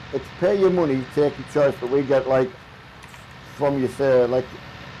it's pay your money, take your choice, but we get like from you say like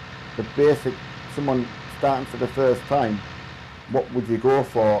the basic, someone starting for the first time, what would you go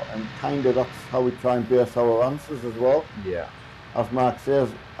for? And kind of that's how we try and base our answers as well. Yeah. As Mark says,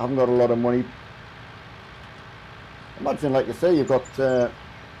 I haven't got a lot of money. Imagine, like you say, you've got a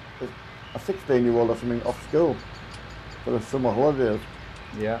 16-year-old or something off school for the summer holidays.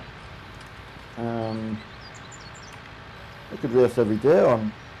 Yeah. You could race every day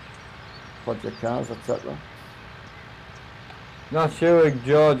on Project Cars, etc. Not sure,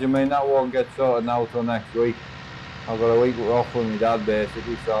 George. I mean, that won't get sorted now till next week. I've got a week off with my dad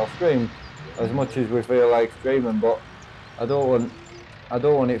basically, so I'll stream as much as we feel like streaming. But I don't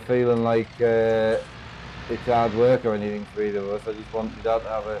want it feeling like it's hard work or anything for either of us. I just want my dad to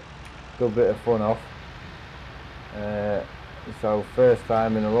have a good bit of fun off. So first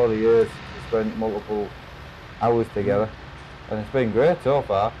time in a lot of years we spent multiple hours together, and it's been great so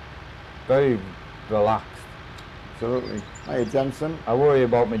far. Very relaxed. Absolutely. Hiya, Jensen. I worry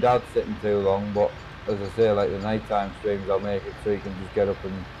about my dad sitting too long, but as I say, like the nighttime streams, I'll make it so he can just get up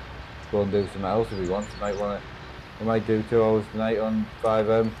and go and do something else if he wants. We might do 2 hours tonight on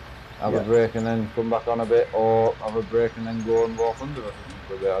 5M, have a break and then come back on a bit, or have a break and then go and walk under or something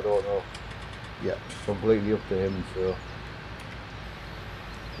for a bit. I don't know. Yeah. It's completely up to him, so.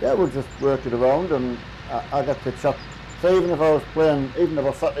 Yeah, we'll just work it around, and I get to chat. So even if I was playing, even if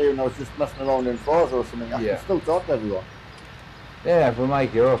I sat here and I was just messing around in Forza or something, I can still talk to everyone. Yeah, if we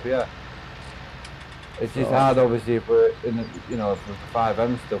mic you up, yeah. It's just hard, obviously, if we're in the, you know, for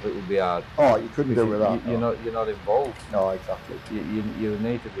 5M stuff, it would be hard. Oh, you couldn't do it without. You're not involved. No, exactly. You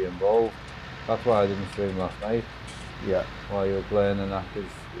need to be involved. That's why I didn't stream last night. Yeah. While you were playing and that,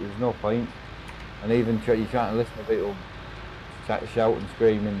 because there's no point. And even you're trying to listen to people shout and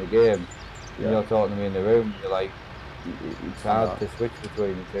scream in the game. Yeah. And you're talking to me in the room. You're like, it's hard to switch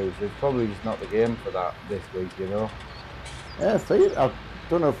between the two. So it's probably just not the game for that this week, you know. Yeah, Fiat. I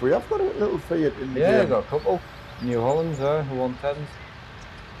don't know if we have got a little Fiat in the game. Yeah, got a couple. New Hollands, 110s.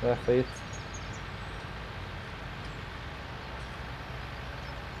 Their feet.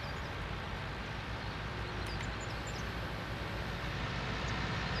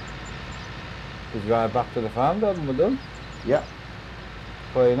 Just drive back to the farm, Dad, and we're done. Yeah.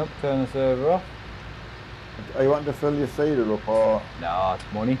 Clean up, turn the server off. Are you wanting to fill your seeder up or? No,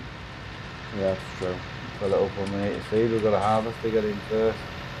 it's money. Yeah, it's true. Fill it up when we need to seed. We've got a harvest to get in first.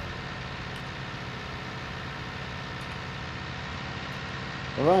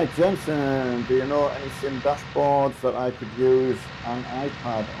 Alright, Jensen, do you know any sim dashboards that I could use an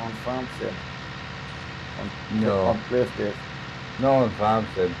iPad on Farm Sim? No. On PlayStation? No on Farm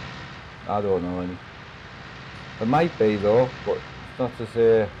Sim. I don't know any. There might be though, but it's not to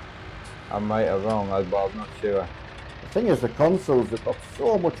say I'm right or wrong, but I'm not sure. The thing is, the consoles have got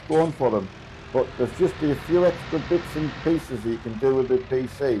so much going for them, but there's just a few extra bits and pieces that you can do with the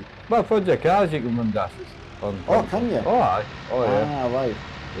PC. Well, Project Cars you can run dashes on. Oh, can you? Oh, aye. Oh, yeah. Ah, right.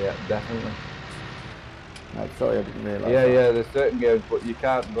 Yeah, definitely. Right, sorry, I didn't realise Yeah, that. yeah, there's certain games, but you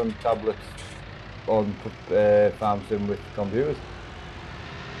can't run tablets on Farm Sim with computers.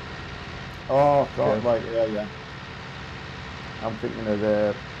 Oh, God, Yeah. right, yeah. I'm thinking of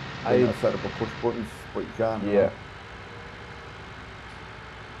set up a push buttons, but you can't. Yeah.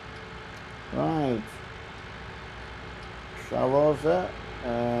 Right. Showers there.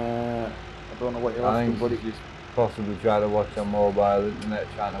 I don't know what you're I asking, think buddy. you just possibly try to watch on mobile internet,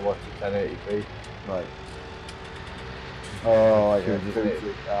 trying to watch at 1080p. Right. Oh, So yeah. you just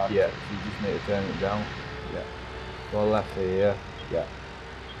need, yeah, so you just need to turn it down. Yeah. Well, left here. Yeah.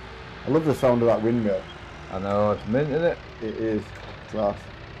 I love the sound of that windmill. I know, it's mint, isn't it? It is class.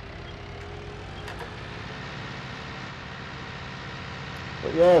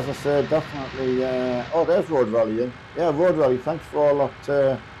 But yeah, as I said, definitely. Oh, there's Road Rally in. Yeah, Road Rally. Thanks for all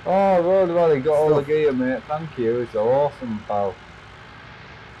that. Oh, Road Rally, got all the stuff. gear, mate. Thank you. It's awesome, pal.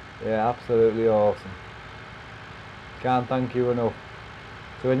 Yeah, absolutely awesome. Can't thank you enough.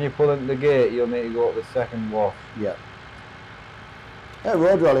 So when you pull into the gate, you'll need to go up the second walk. Yeah. Yeah,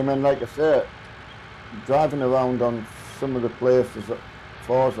 Road Rally, man. Like I said, driving around on some of the places at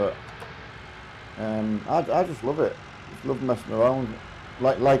Forza, I just love it. Just love messing around.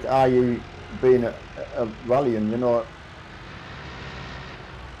 Like IE being a rallying, you know.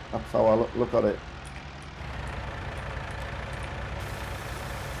 That's how I look at it.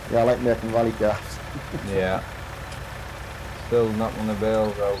 Yeah, I like making rally cars. Yeah. Still knocking the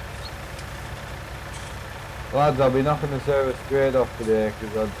bales out. Lads, I'll be knocking the service straight off today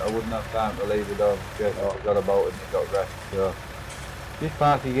because I wouldn't have time to leave it on in case I forgot about it and it got wrecked. So just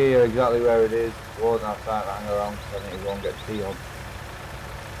park your gear exactly where it is. Won't have time to hang around because I need to go and get tea on.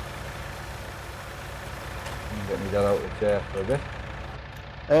 And get me dad out of the chair for a bit.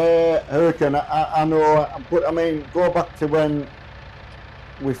 Hurricane, I know, but I mean, go back to when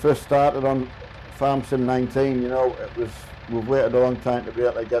we first started on Farm Sim 19, you know, we've waited a long time to be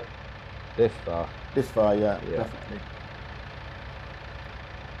able to get This far. this far, yeah. Definitely.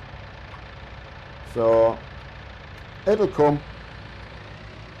 So, it'll come.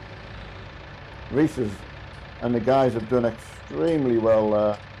 Reese's and the guys have done extremely well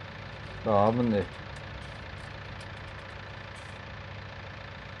there. Oh, haven't they?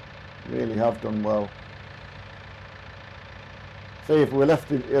 Really have done well. See, if we left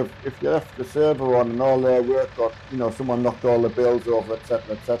it, if you left the server on and all their work got, you know, someone knocked all the bills over,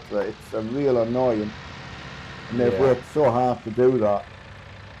 etc., etc., it's a real annoying. And they've worked so hard to do that.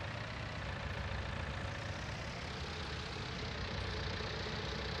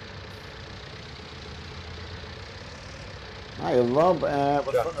 Hi Rob, we're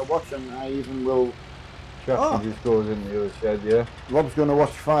starting to watch and I even will... Tractor just goes into the other shed, yeah? Rob's going to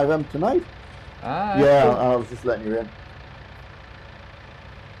watch 5M tonight? Ah, Yeah, I was just letting you in.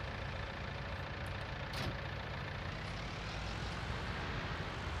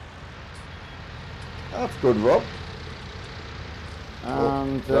 That's good, Rob.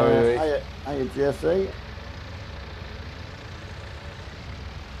 And hiya JC.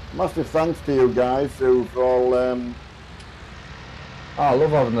 Massive thanks to you guys who've all I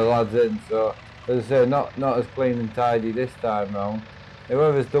love having the lads in, so as I say, not as clean and tidy this time round.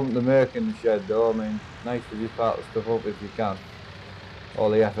 Whoever's dumped the milk in the shed though, I mean, nice to just park the stuff up if you can. All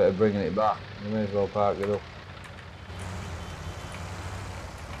the effort of bringing it back, you may as well park it up.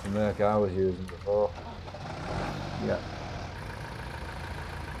 The milk I was using before. yeah.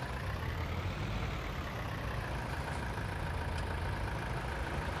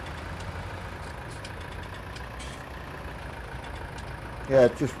 Yeah,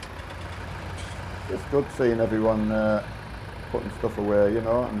 it's just good seeing everyone putting stuff away, you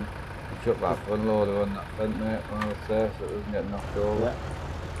know. And I chucked that front loader on that front, mate, when I was there, so it doesn't get knocked over. yeah.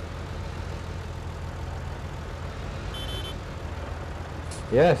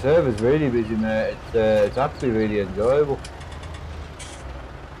 Yeah, server's really busy, mate. It's actually really enjoyable.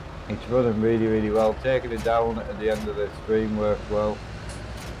 It's running really, really well. Taking it down at the end of the stream worked well.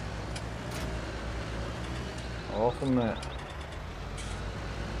 Awesome, mate.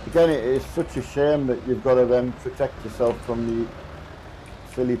 Again, it is such a shame that you've got to then protect yourself from the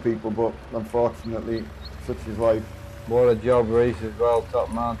silly people, but unfortunately, such is life. What a job, Reese, as well, top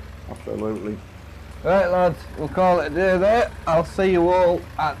man. Absolutely. Right, lads, we'll call it a day there. I'll see you all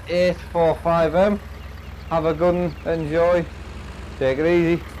at 8:45 Have a good one, enjoy. Take it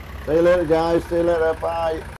easy. See you later, guys. See you later. Bye.